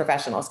to his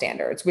professional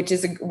standards, which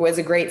was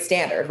a great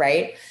standard.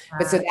 Right. Wow.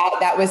 But so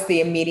that was the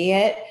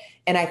immediate.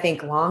 And I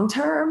think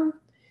long-term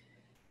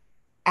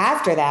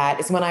after that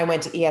is when I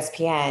went to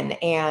ESPN.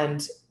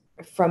 And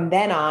from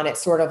then on,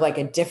 it's sort of like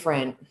a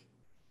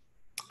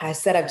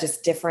set of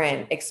just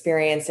different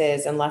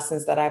experiences and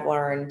lessons that I've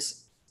learned,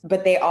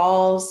 but they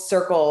all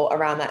circle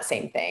around that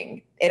same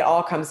thing. It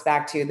all comes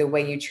back to the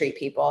way you treat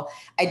people.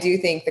 I do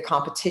think the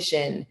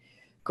competition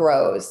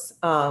grows.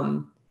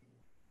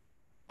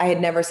 I had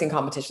never seen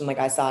competition like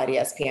I saw at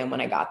ESPN when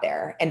I got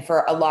there. And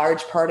for a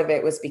large part of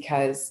it was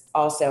because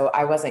also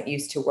I wasn't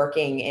used to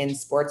working in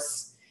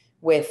sports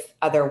with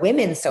other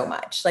women so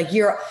much. Like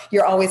you're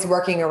always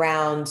working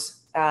around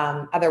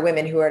other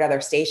women who are at other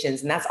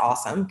stations. And that's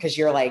awesome. Cause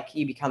you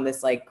become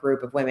this like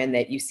group of women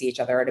that you see each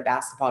other at a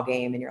basketball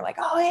game and you're like,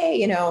 oh,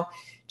 hey,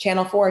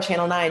 Channel 4,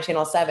 Channel 9,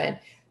 Channel 7.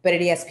 But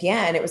at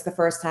ESPN, it was the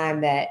first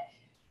time that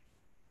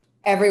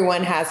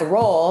everyone has a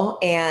role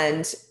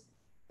and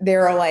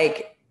there are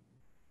like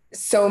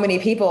so many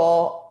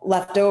people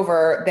left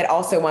over that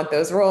also want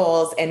those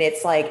roles. And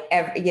it's like,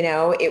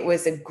 it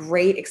was a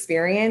great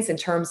experience in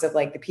terms of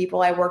like the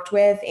people I worked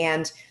with,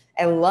 and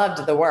I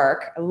loved the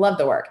work.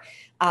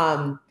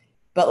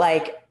 But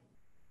like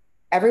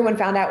everyone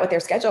found out what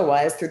their schedule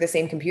was through the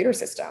same computer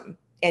system,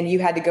 and you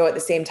had to go at the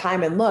same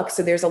time and look.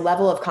 So there's a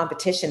level of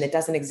competition that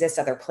doesn't exist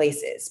other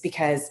places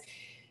because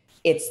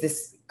it's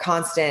this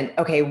constant,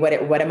 okay, what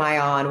am I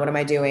on? What am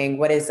I doing?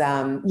 What is,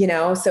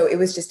 so it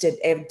was just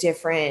a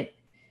different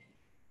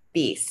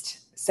beast.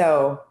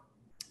 So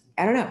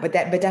I don't know, but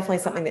definitely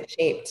something that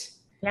shaped.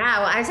 Yeah.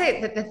 Well, I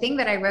say that the thing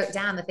that I wrote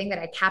down, the thing that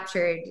I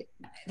captured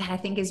that I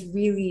think is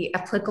really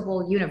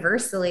applicable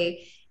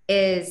universally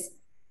is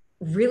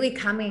really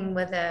coming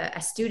with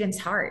a student's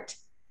heart.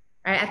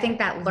 Right? I think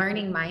that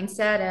learning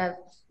mindset of,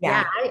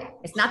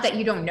 it's not that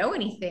you don't know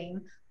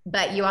anything,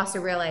 but you also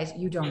realize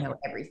you don't know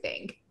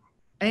everything.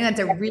 I think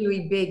that's a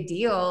really big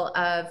deal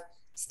of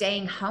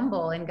staying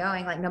humble and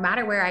going like, no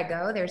matter where I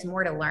go, there's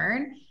more to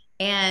learn.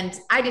 And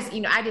I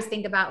just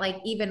think about like,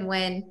 even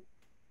when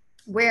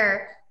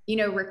we're,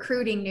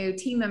 recruiting new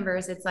team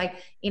members, it's like,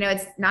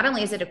 it's not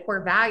only is it a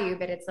core value,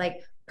 but it's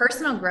like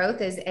personal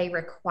growth is a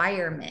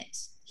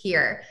requirement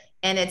here.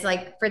 And it's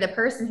like, for the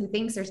person who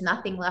thinks there's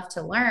nothing left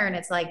to learn,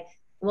 it's like,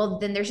 well,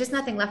 then there's just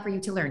nothing left for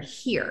you to learn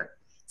here.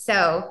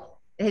 So,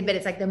 but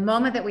it's like the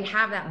moment that we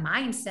have that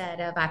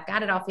mindset of I've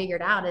got it all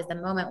figured out is the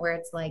moment where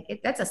it's like,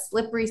 that's a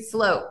slippery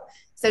slope.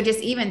 So just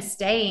even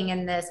staying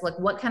in this, like,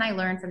 what can I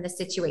learn from this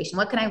situation?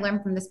 What can I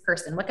learn from this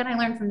person? What can I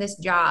learn from this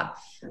job?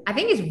 I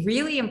think is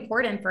really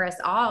important for us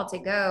all to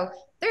go,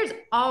 there's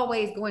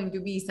always going to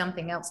be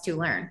something else to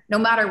learn, no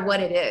matter what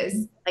it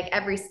is, like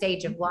every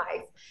stage of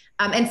life.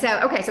 And so,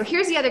 okay, so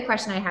here's the other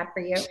question I had for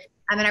you.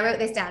 And I wrote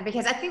this down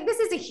because I think this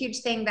is a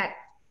huge thing that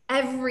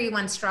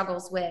everyone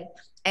struggles with.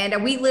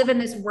 And we live in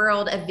this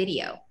world of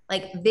video.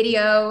 Like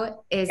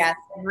video is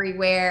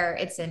everywhere.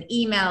 It's in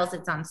emails,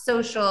 it's on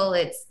social,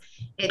 it's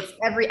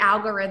every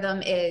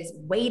algorithm is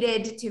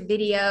weighted to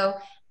video.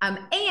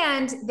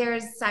 And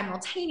there's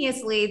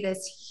simultaneously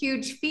this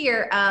huge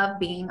fear of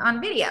being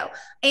on video.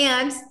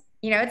 And,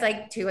 it's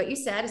like to what you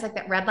said, it's like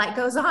that red light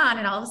goes on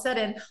and all of a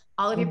sudden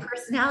all of your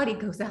personality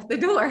goes out the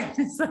door.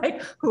 It's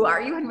like, who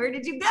are you and where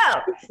did you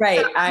go?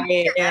 Right.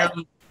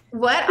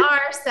 What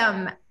are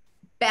some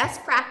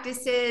best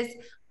practices?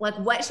 Like,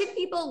 what should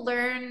people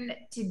learn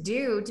to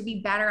do to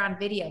be better on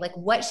video? Like,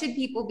 what should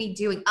people be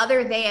doing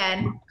other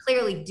than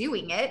clearly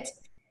doing it?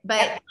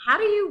 But how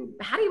do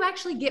you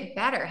actually get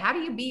better? How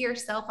do you be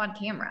yourself on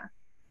camera?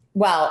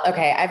 Well,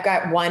 okay. I've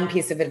got one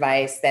piece of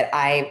advice that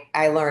I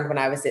learned when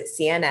I was at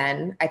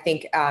CNN. I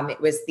think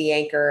it was the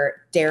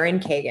anchor,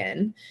 Darren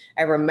Kagan.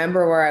 I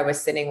remember where I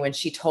was sitting when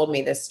she told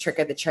me this trick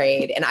of the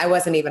trade, and I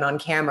wasn't even on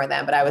camera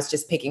then, but I was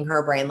just picking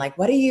her brain. Like,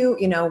 what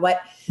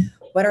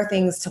what are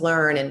things to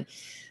learn?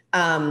 And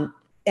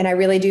I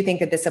really do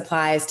think that this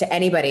applies to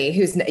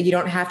anybody you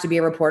don't have to be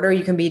a reporter.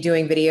 You can be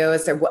doing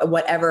videos or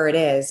whatever it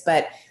is,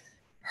 but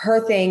her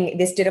thing,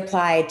 this did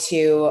apply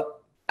to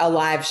a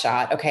live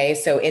shot. Okay.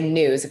 So in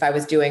news, if I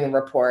was doing a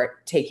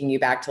report, taking you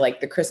back to like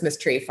the Christmas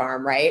tree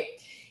farm, right?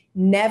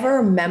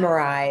 Never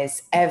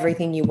memorize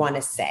everything you want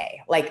to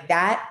say like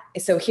that.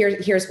 So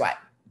here's what,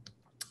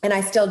 and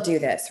I still do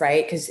this,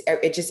 right? Because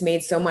it just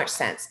made so much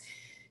sense.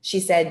 She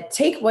said,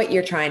 take what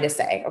you're trying to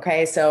say.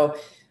 Okay. So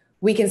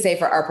we can say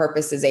for our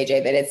purposes,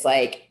 AJ, that it's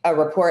like a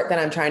report that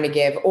I'm trying to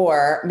give,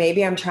 or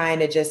maybe I'm trying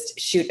to just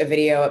shoot a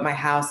video at my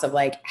house of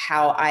like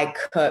how I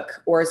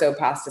cook orzo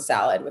pasta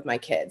salad with my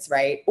kids,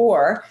 right?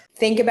 Or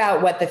think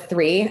about what the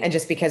three, and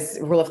just because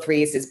rule of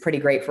threes is pretty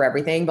great for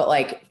everything, but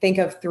like think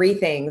of three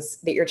things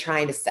that you're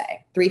trying to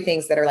say, three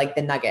things that are like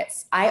the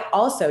nuggets. I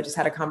also just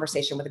had a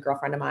conversation with a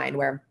girlfriend of mine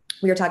where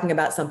we were talking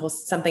about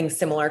something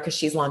similar because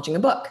she's launching a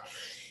book.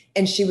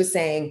 And she was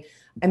saying,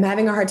 I'm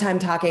having a hard time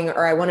talking,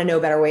 or I want to know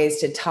better ways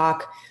to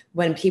talk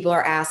when people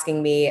are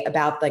asking me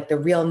about like the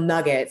real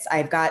nuggets.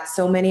 I've got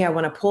so many I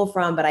want to pull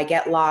from, but I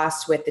get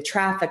lost with the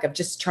traffic of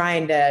just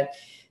trying to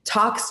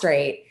talk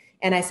straight.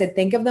 And I said,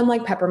 think of them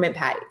like peppermint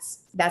patties.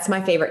 That's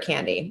my favorite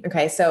candy.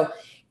 Okay. So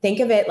think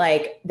of it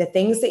like the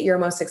things that you're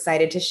most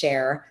excited to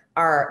share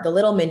are the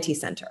little minty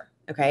center.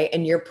 Okay.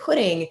 And you're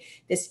putting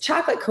this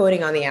chocolate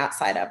coating on the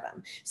outside of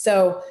them.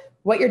 So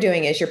what you're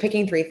doing is you're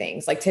picking three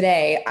things. Like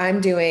today, I'm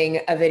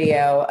doing a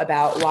video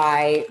about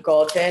why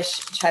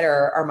goldfish,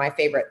 cheddar are my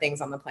favorite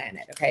things on the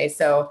planet. Okay.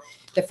 So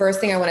the first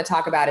thing I want to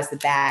talk about is the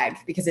bag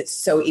because it's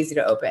so easy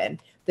to open.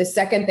 The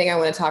second thing I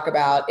want to talk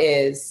about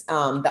is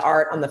the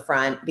art on the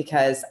front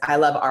because I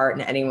love art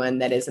and anyone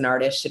that is an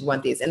artist should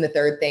want these. And the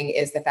third thing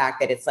is the fact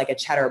that it's like a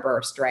cheddar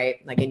burst,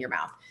 right? Like in your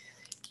mouth.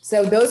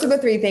 So those are the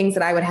three things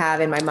that I would have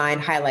in my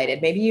mind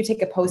highlighted. Maybe you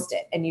take a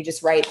Post-it and you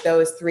just write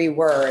those three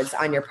words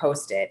on your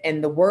Post-it.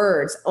 And the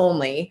words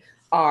only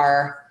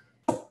are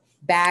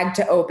bag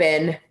to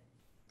open,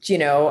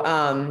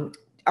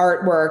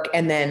 artwork,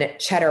 and then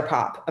cheddar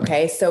pop.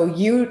 Okay. So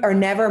you are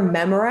never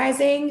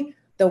memorizing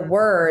the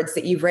words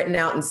that you've written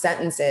out in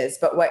sentences,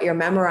 but what you're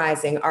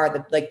memorizing are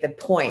the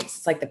points.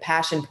 It's like the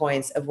passion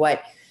points of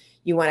what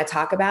you want to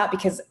talk about,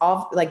 because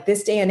like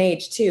this day and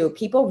age too,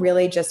 people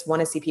really just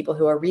want to see people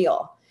who are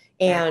real.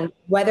 And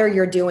whether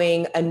you're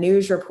doing a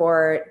news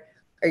report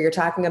or you're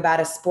talking about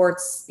a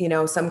sports,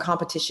 some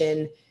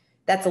competition,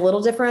 that's a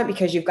little different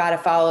because you've got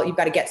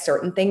to get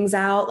certain things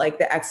out, like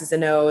the X's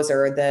and O's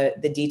or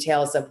the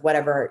details of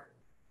whatever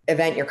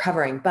event you're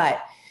covering.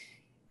 But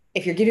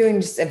if you're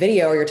doing just a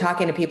video or you're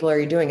talking to people or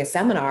you're doing a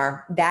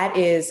seminar, that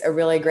is a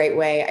really great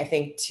way, I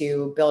think,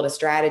 to build a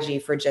strategy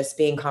for just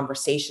being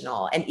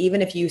conversational. And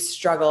even if you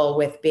struggle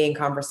with being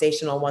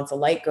conversational once a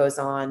light goes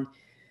on,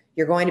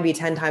 you're going to be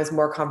 10 times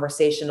more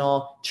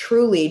conversational,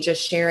 truly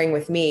just sharing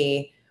with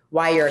me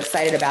why you're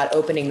excited about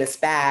opening this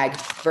bag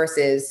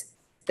versus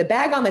the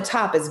bag on the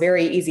top is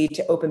very easy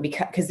to open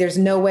because there's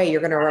no way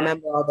you're going to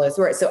remember all those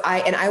words. So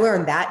I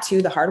learned that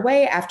too the hard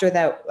way after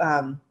that.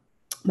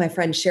 My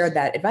friend shared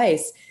that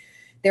advice.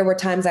 There were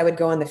times I would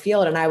go in the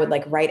field and I would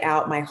like write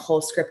out my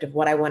whole script of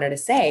what I wanted to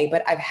say,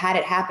 but I've had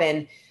it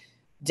happen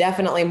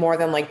definitely more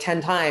than like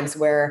 10 times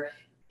where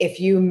if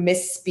you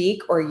misspeak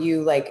or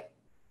you like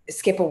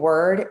skip a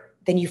word,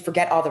 then you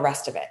forget all the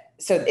rest of it.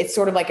 So it's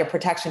sort of like a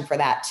protection for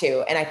that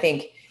too. And I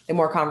think the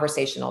more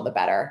conversational, the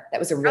better. That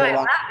was a really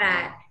long.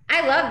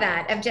 I love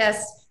that of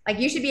just like,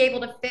 you should be able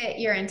to fit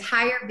your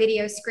entire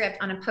video script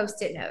on a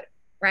Post-it note,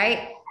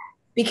 right?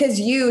 Because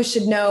you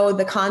should know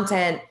the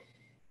content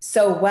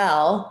so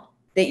well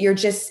that you're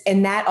just,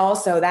 and that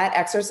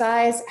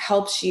exercise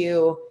helps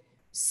you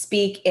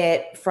speak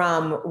it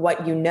from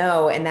what you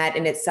know. And that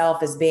in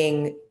itself is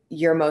being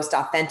you're most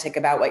authentic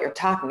about what you're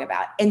talking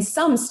about. And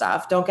some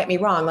stuff, don't get me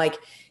wrong, like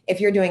if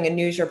you're doing a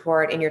news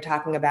report and you're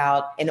talking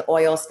about an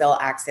oil spill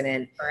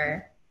accident,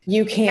 Sure.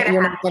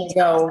 you're not going to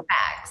go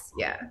facts.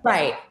 Yeah.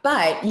 Right.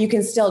 But you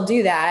can still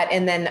do that.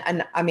 And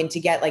then, I mean, to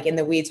get like in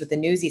the weeds with the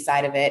newsy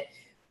side of it,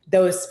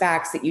 those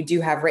facts that you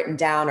do have written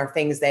down are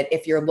things that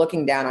if you're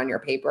looking down on your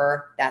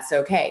paper, that's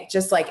okay.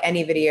 Just like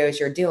any videos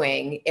you're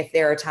doing, if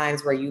there are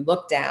times where you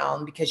look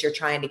down because you're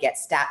trying to get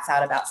stats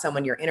out about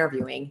someone you're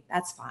interviewing,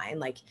 that's fine.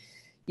 Like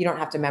you don't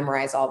have to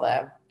memorize all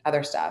the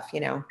other stuff,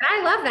 you know?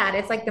 I love that.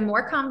 It's like the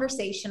more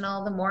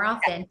conversational, the more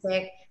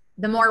authentic,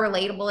 the more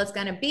relatable it's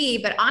going to be.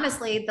 But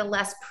honestly, the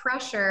less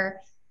pressure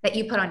that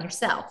you put on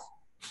yourself.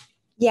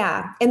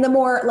 Yeah. And the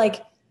more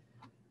like,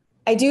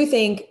 I do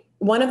think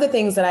one of the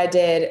things that I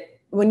did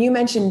when you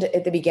mentioned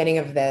at the beginning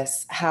of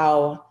this,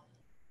 how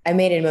I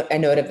made a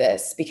note of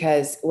this,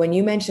 because when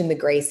you mentioned the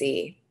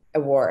Gracie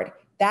Award,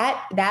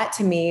 that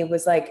to me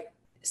was like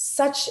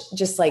such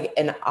just like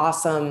an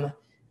awesome,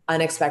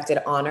 unexpected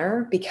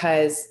honor,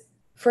 because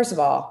first of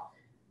all,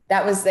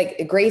 that was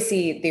like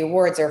Gracie, the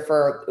awards are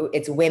for,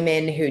 it's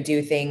women who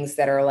do things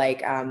that are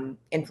like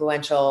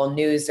influential,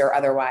 news or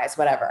otherwise,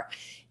 whatever.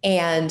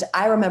 And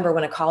I remember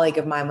when a colleague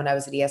of mine, when I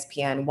was at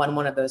ESPN, won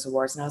one of those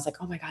awards, and I was like,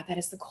 oh my God, that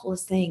is the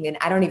coolest thing. And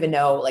I don't even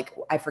know, like,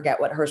 I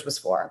forget what hers was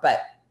for, but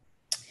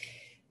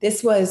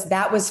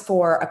that was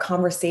for a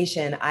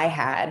conversation I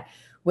had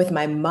with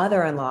my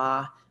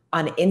mother-in-law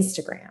on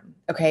Instagram.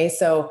 Okay.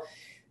 So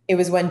it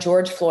was when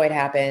George Floyd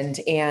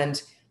happened,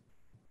 and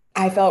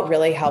I felt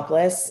really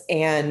helpless,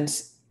 and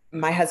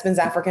my husband's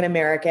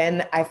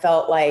African-American. I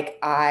felt like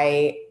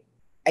I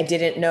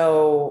didn't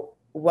know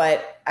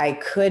what I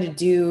could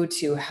do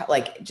to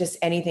like just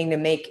anything to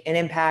make an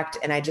impact.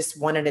 And I just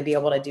wanted to be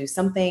able to do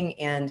something.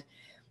 And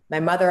my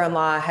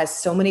mother-in-law has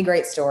so many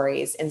great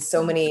stories and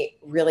so many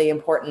really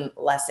important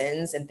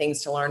lessons and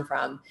things to learn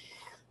from.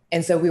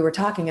 And so we were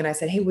talking, and I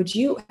said, hey,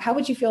 how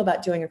would you feel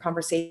about doing a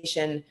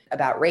conversation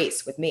about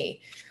race with me?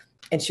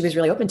 And she was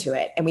really open to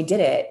it, and we did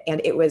it.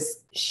 And it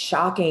was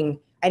shocking.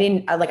 I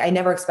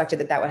never expected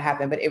that would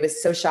happen, but it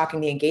was so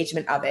shocking, the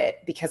engagement of it,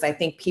 because I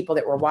think people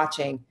that were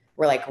watching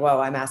were like, whoa,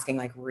 I'm asking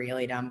like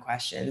really dumb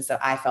questions that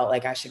I felt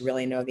like I should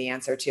really know the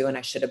answer to, and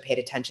I should have paid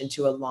attention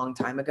to a long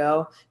time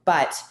ago.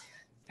 But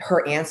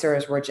her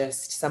answers were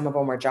just, some of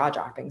them were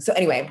jaw-dropping. So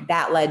anyway,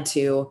 that led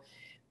to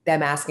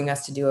them asking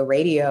us to do a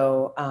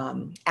radio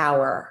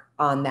hour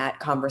on that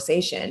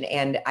conversation.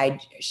 And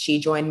she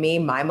joined me,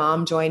 my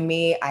mom joined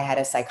me. I had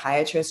a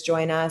psychiatrist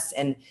join us,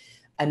 and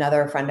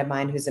another friend of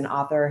mine who's an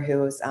author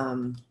who's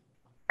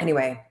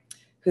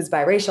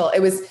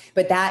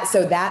biracial.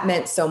 So that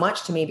meant so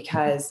much to me,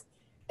 because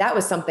that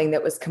was something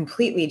that was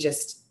completely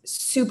just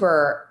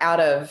super out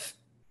of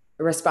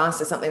response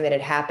to something that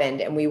had happened,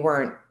 and we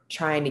weren't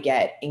trying to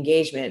get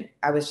engagement.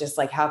 I was just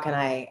like, how can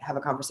I have a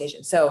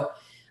conversation? So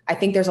I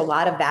think there's a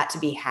lot of that to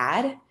be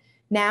had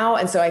now.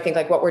 And so I think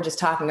like what we're just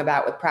talking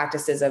about with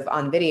practices of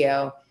on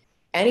video,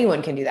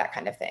 anyone can do that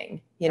kind of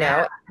thing. You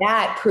know,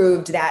 that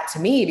proved that to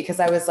me, because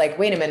I was like,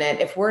 wait a minute,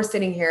 if we're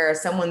sitting here,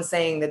 someone's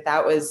saying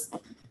that was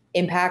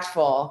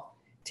impactful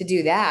to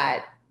do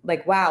that,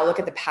 like, wow, look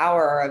at the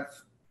power of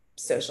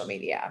social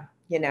media,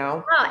 you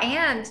know? Well,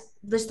 and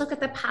just look at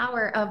the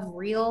power of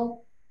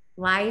real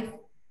life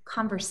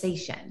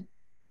conversation.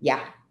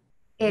 Yeah.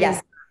 It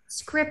is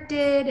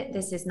scripted.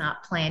 This is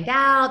not planned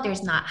out.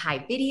 There's not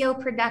high video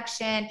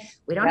production.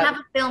 We don't have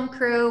a film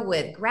crew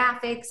with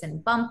graphics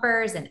and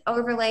bumpers and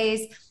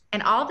overlays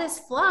and all this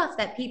fluff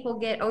that people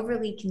get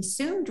overly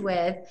consumed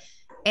with.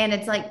 And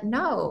it's like,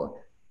 no,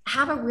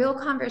 have a real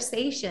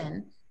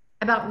conversation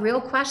about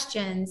real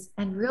questions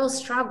and real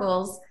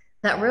struggles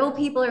that real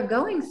people are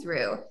going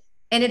through.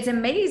 And it's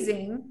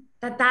amazing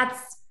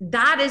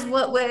that is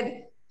what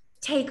would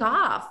take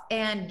off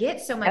and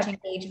get so much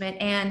engagement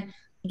and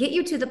get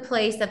you to the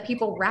place of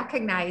people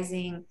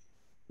recognizing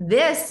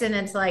this. And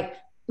it's like, I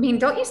mean,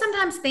 don't you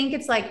sometimes think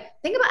it's like,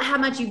 think about how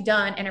much you've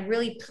done in a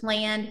really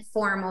planned,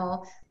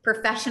 formal,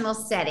 professional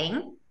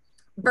setting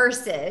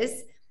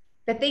versus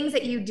the things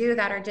that you do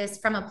that are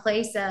just from a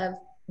place of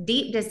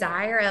deep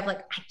desire of like,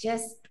 I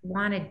just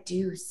want to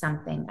do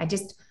something.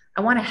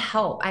 I want to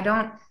help. I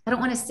don't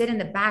want to sit in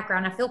the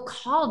background. I feel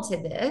called to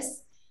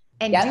this.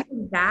 And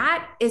doing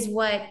that is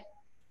what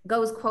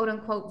goes quote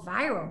unquote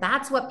viral.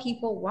 That's what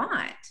people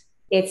want.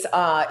 It's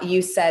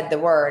you said the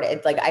word,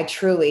 it's like,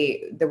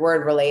 the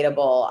word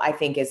relatable, I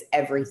think is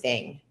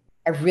everything.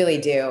 I really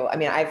do. I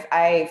mean,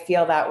 I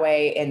feel that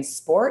way in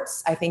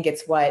sports. I think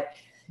it's what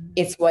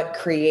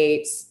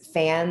creates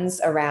fans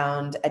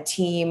around a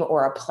team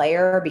or a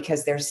player,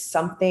 because there's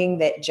something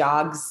that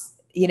jogs,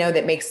 you know,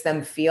 that makes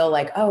them feel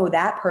like, oh,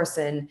 that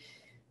person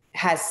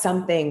has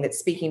something that's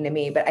speaking to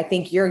me. But I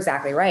think you're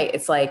exactly right.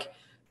 It's like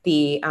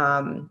the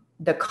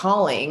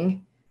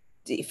calling,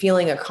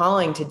 feeling a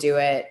calling to do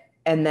it,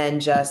 and then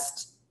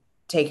just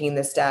taking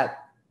the step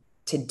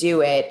to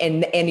do it.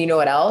 And you know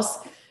what else?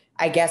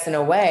 I guess in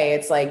a way,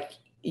 it's like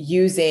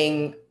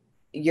using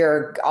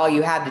all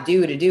you have to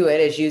do it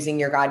is using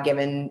your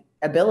God-given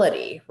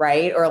ability,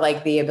 right? Or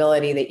like the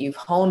ability that you've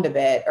honed a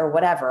bit or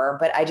whatever.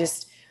 But I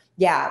just,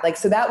 like,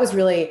 so that was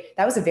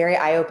a very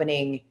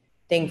eye-opening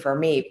thing for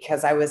me,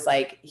 because I was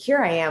like, here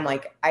I am,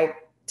 like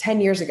 10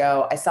 years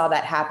ago, I saw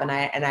that happen.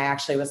 And I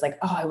actually was like,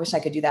 oh, I wish I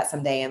could do that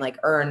someday and like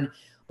earn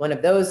one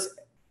of those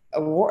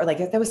awards. Like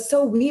that was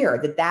so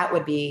weird that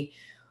would be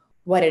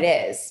what it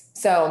is.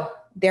 So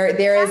there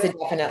is a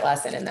definite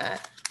lesson in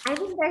that. I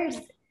think there's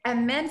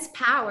immense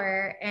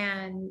power,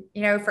 and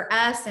for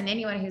us and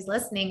anyone who's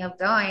listening, of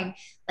going,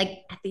 like,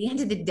 at the end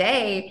of the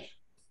day,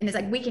 and it's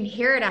like we can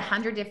hear it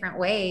 100 different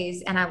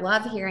ways, and I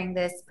love hearing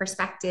this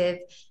perspective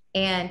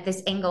and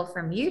this angle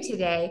from you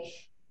today.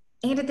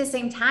 And at the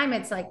same time,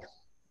 it's like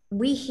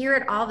we hear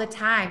it all the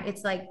time.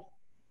 It's like,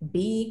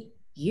 be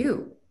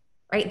you,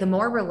 right? The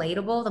more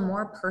relatable, the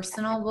more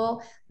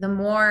personable, the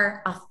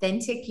more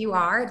authentic you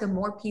are, the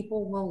more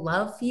people will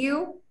love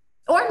you,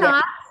 or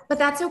not, but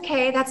that's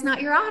okay. That's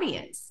not your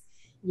audience.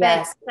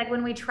 Yes. But like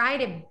when we try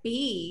to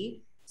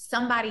be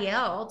somebody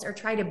else, or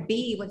try to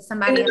be what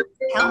somebody else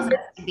tells us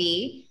to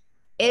be,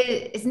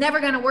 it's never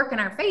going to work in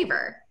our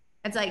favor.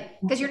 It's like,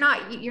 because you're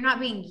not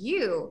being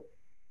you.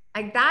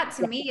 Like that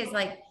to me is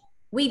like,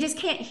 we just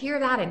can't hear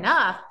that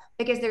enough,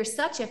 because there's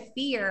such a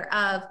fear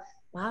of,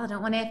 well, I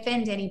don't want to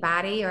offend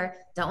anybody, or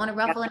don't want to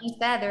ruffle any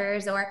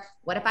feathers, or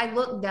what if I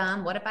look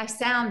dumb? What if I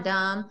sound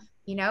dumb?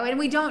 And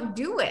we don't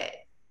do it.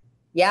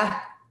 Yeah.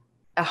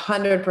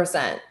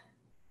 100%.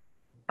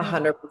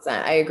 100%.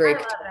 I agree.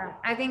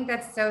 I think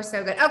that's so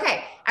good.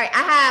 Okay. All right.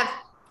 I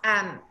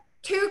have,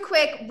 2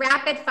 quick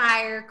rapid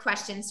fire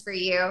questions for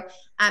you.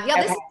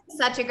 This is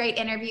such a great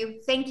interview.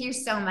 Thank you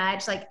so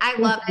much. Like, I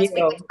love this.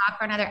 We could talk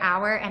for another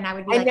hour, and I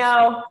would be like, I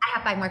know. I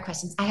have 5 more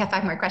questions.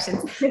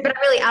 But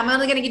I'm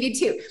only going to give you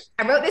 2.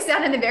 I wrote this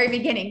down in the very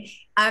beginning.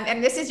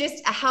 And this is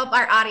just to help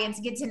our audience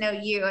get to know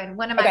you. And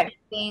one of my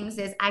things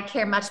is I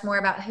care much more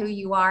about who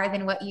you are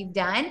than what you've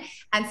done.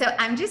 And so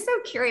I'm just so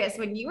curious,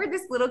 when you were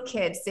this little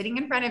kid sitting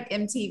in front of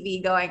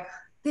MTV going,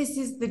 this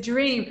is the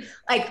dream.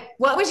 Like,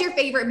 what was your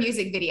favorite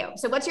music video?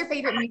 So what's your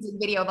favorite music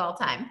video of all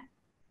time?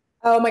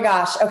 Oh my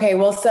gosh. Okay.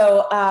 Well,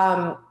 so,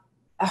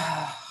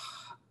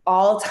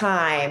 all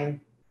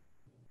time,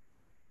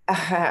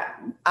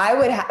 I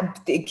would have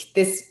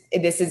this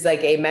is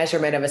like a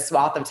measurement of a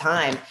swath of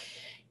time.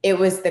 It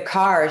was the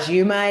Cars.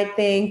 You might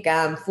think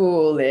I'm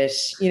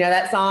foolish. You know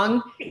that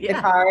song, The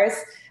Cars?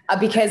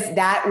 Because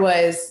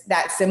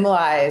that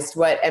symbolized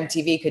what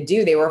MTV could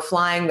do. They were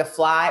flying the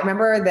fly.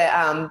 Remember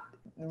the,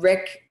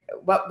 Rick,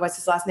 what's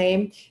his last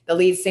name? The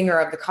lead singer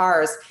of the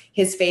Cars,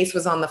 his face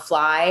was on the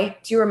fly.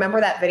 Do you remember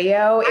that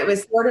video? It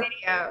was sort of,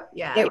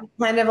 it was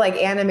kind of like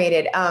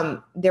animated.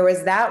 There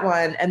was that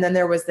one. And then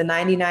there was the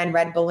 99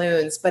 Red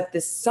Balloons, but the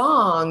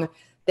song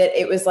that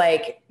it was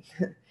like,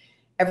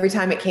 every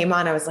time it came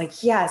on, I was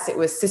like, yes, it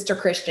was Sister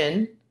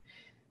Christian.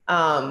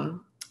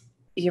 You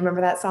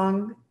remember that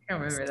song? I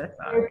don't remember that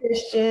song. Sister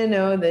Christian,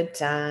 oh, the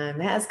time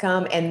has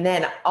come. And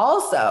then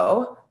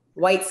also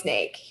White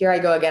Snake, Here I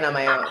Go Again on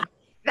My Own.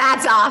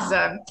 That's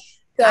awesome.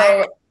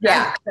 So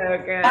that's so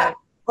good.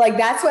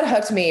 That's what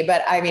hooked me.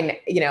 But I mean,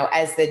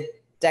 as the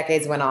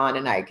decades went on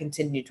and I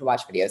continued to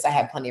watch videos, I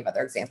have plenty of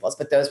other examples,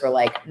 but those were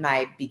like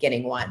my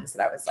beginning ones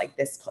that I was like,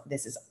 this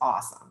is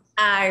awesome.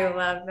 I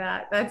love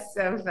that. That's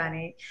so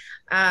funny.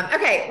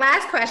 Okay.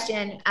 Last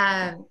question.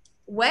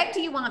 What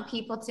do you want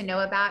people to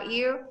know about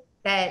you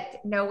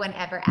that no one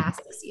ever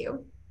asks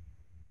you?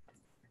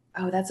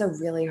 Oh, that's a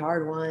really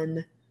hard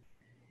one.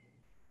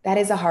 That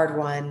is a hard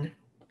one.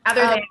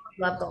 Other than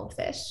you love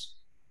goldfish.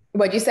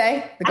 What'd you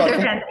say? The goldfish.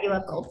 Other than you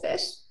love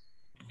goldfish.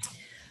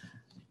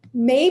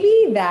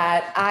 Maybe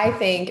that I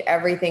think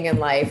everything in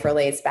life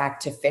relates back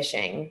to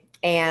fishing.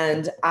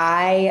 And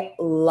I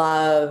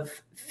love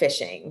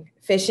fishing.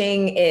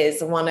 Fishing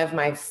is one of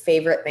my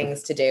favorite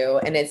things to do.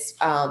 And it's,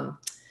 I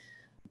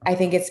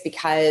think it's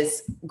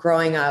because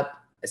growing up,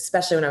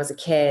 especially when I was a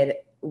kid,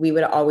 we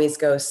would always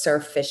go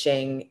surf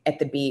fishing at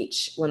the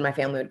beach when my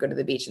family would go to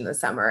the beach in the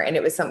summer. And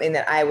it was something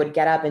that I would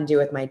get up and do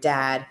with my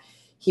dad.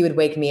 He would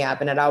wake me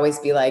up and I'd always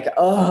be like,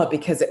 oh,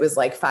 because it was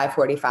like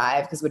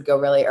 5:45 because we'd go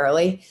really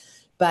early.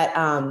 But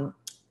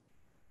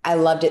I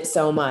loved it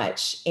so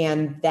much.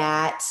 And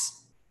that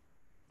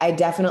I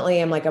definitely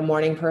am like a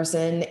morning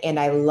person. And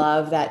I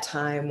love that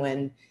time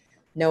when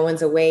no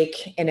one's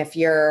awake. And if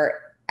you're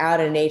out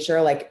in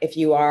nature, like if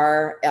you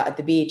are at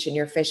the beach and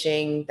you're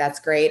fishing, that's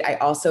great. I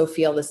also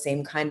feel the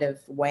same kind of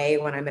way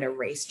when I'm at a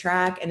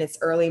racetrack and it's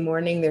early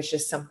morning. There's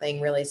just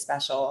something really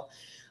special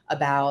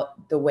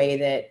about the way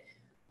that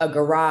a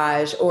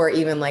garage or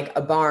even like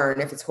a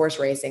barn, if it's horse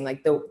racing,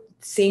 like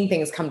seeing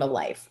things come to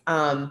life.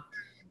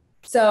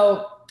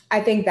 So I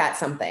think that's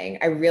something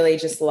I really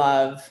just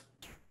love.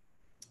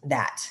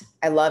 That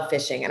I love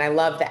fishing and I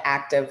love the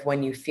act of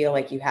when you feel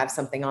like you have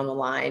something on the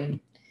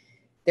line.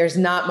 There's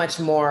not much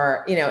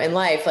more, in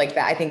life like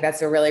that. I think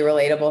that's a really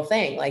relatable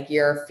thing. Like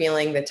you're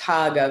feeling the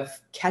tug of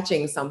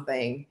catching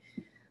something.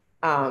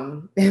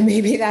 And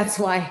maybe that's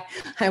why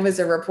I was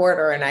a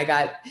reporter and I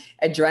got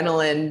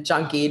adrenaline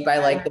junkied by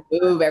like the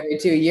boob every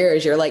 2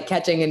 years. You're like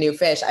catching a new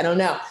fish. I don't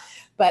know.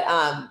 But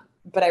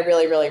but I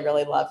really, really,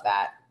 really love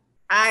that.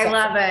 I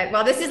love it.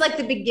 Well, this is like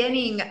the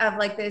beginning of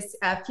like this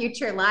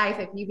future life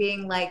of you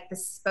being like the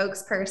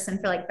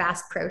spokesperson for like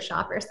Bass Pro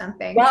Shop or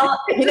something. Well,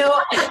 you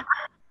know,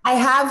 I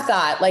have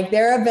thought, like,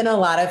 there have been a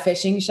lot of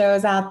fishing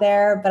shows out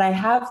there, but I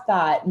have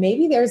thought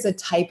maybe there's a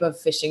type of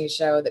fishing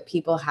show that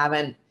people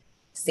haven't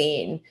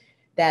seen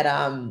that,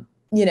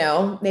 you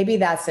know, maybe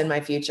that's in my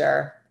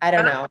future. I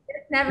don't know.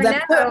 Never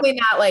That's know. certainly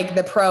not like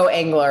the pro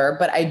angler,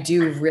 but I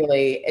do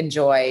really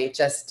enjoy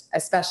just,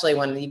 especially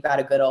when you've got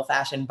a good old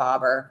fashioned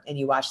bobber and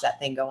you watch that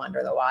thing go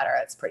under the water.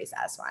 It's pretty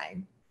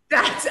satisfying.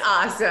 That's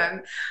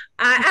awesome.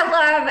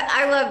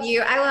 I love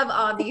you. I love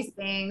all these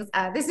things.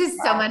 This is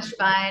so much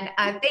fun.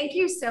 Thank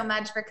you so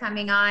much for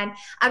coming on.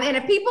 And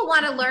if people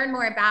want to learn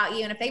more about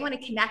you and if they want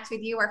to connect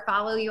with you or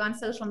follow you on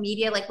social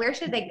media, like where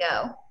should they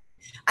go?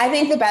 I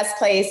think the best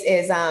place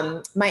is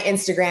my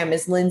Instagram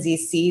is Lindsay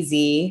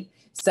CZ.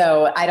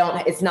 So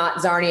it's not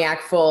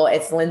Czarniak full,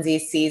 it's Lindsay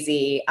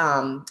CZ.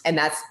 And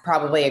that's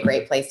probably a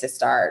great place to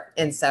start.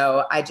 And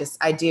so I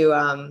do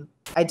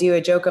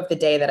a joke of the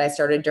day that I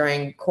started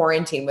during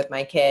quarantine with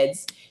my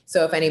kids.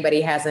 So if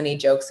anybody has any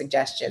joke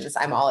suggestions,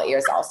 I'm all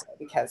ears also,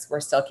 because we're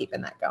still keeping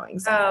that going.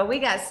 So. Oh, we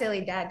got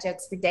silly dad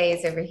jokes for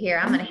days over here.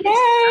 I'm going to hit you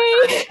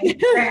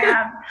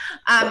up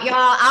on Instagram.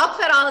 Y'all, I'll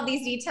put all of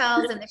these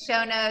details in the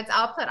show notes.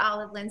 I'll put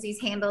all of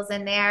Lindsay's handles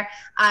in there.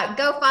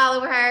 Go follow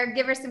her,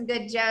 give her some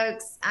good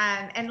jokes.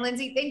 And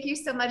Lindsay, thank you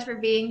so much for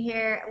being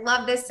here.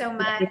 Love this so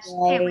much.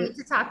 Can't wait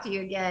to talk to you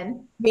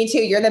again. Me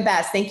too. You're the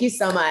best. Thank you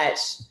so much.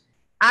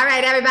 All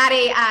right,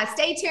 everybody,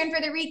 stay tuned for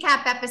the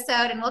recap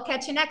episode, and we'll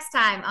catch you next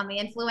time on The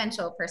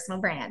Influential Personal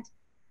Brand.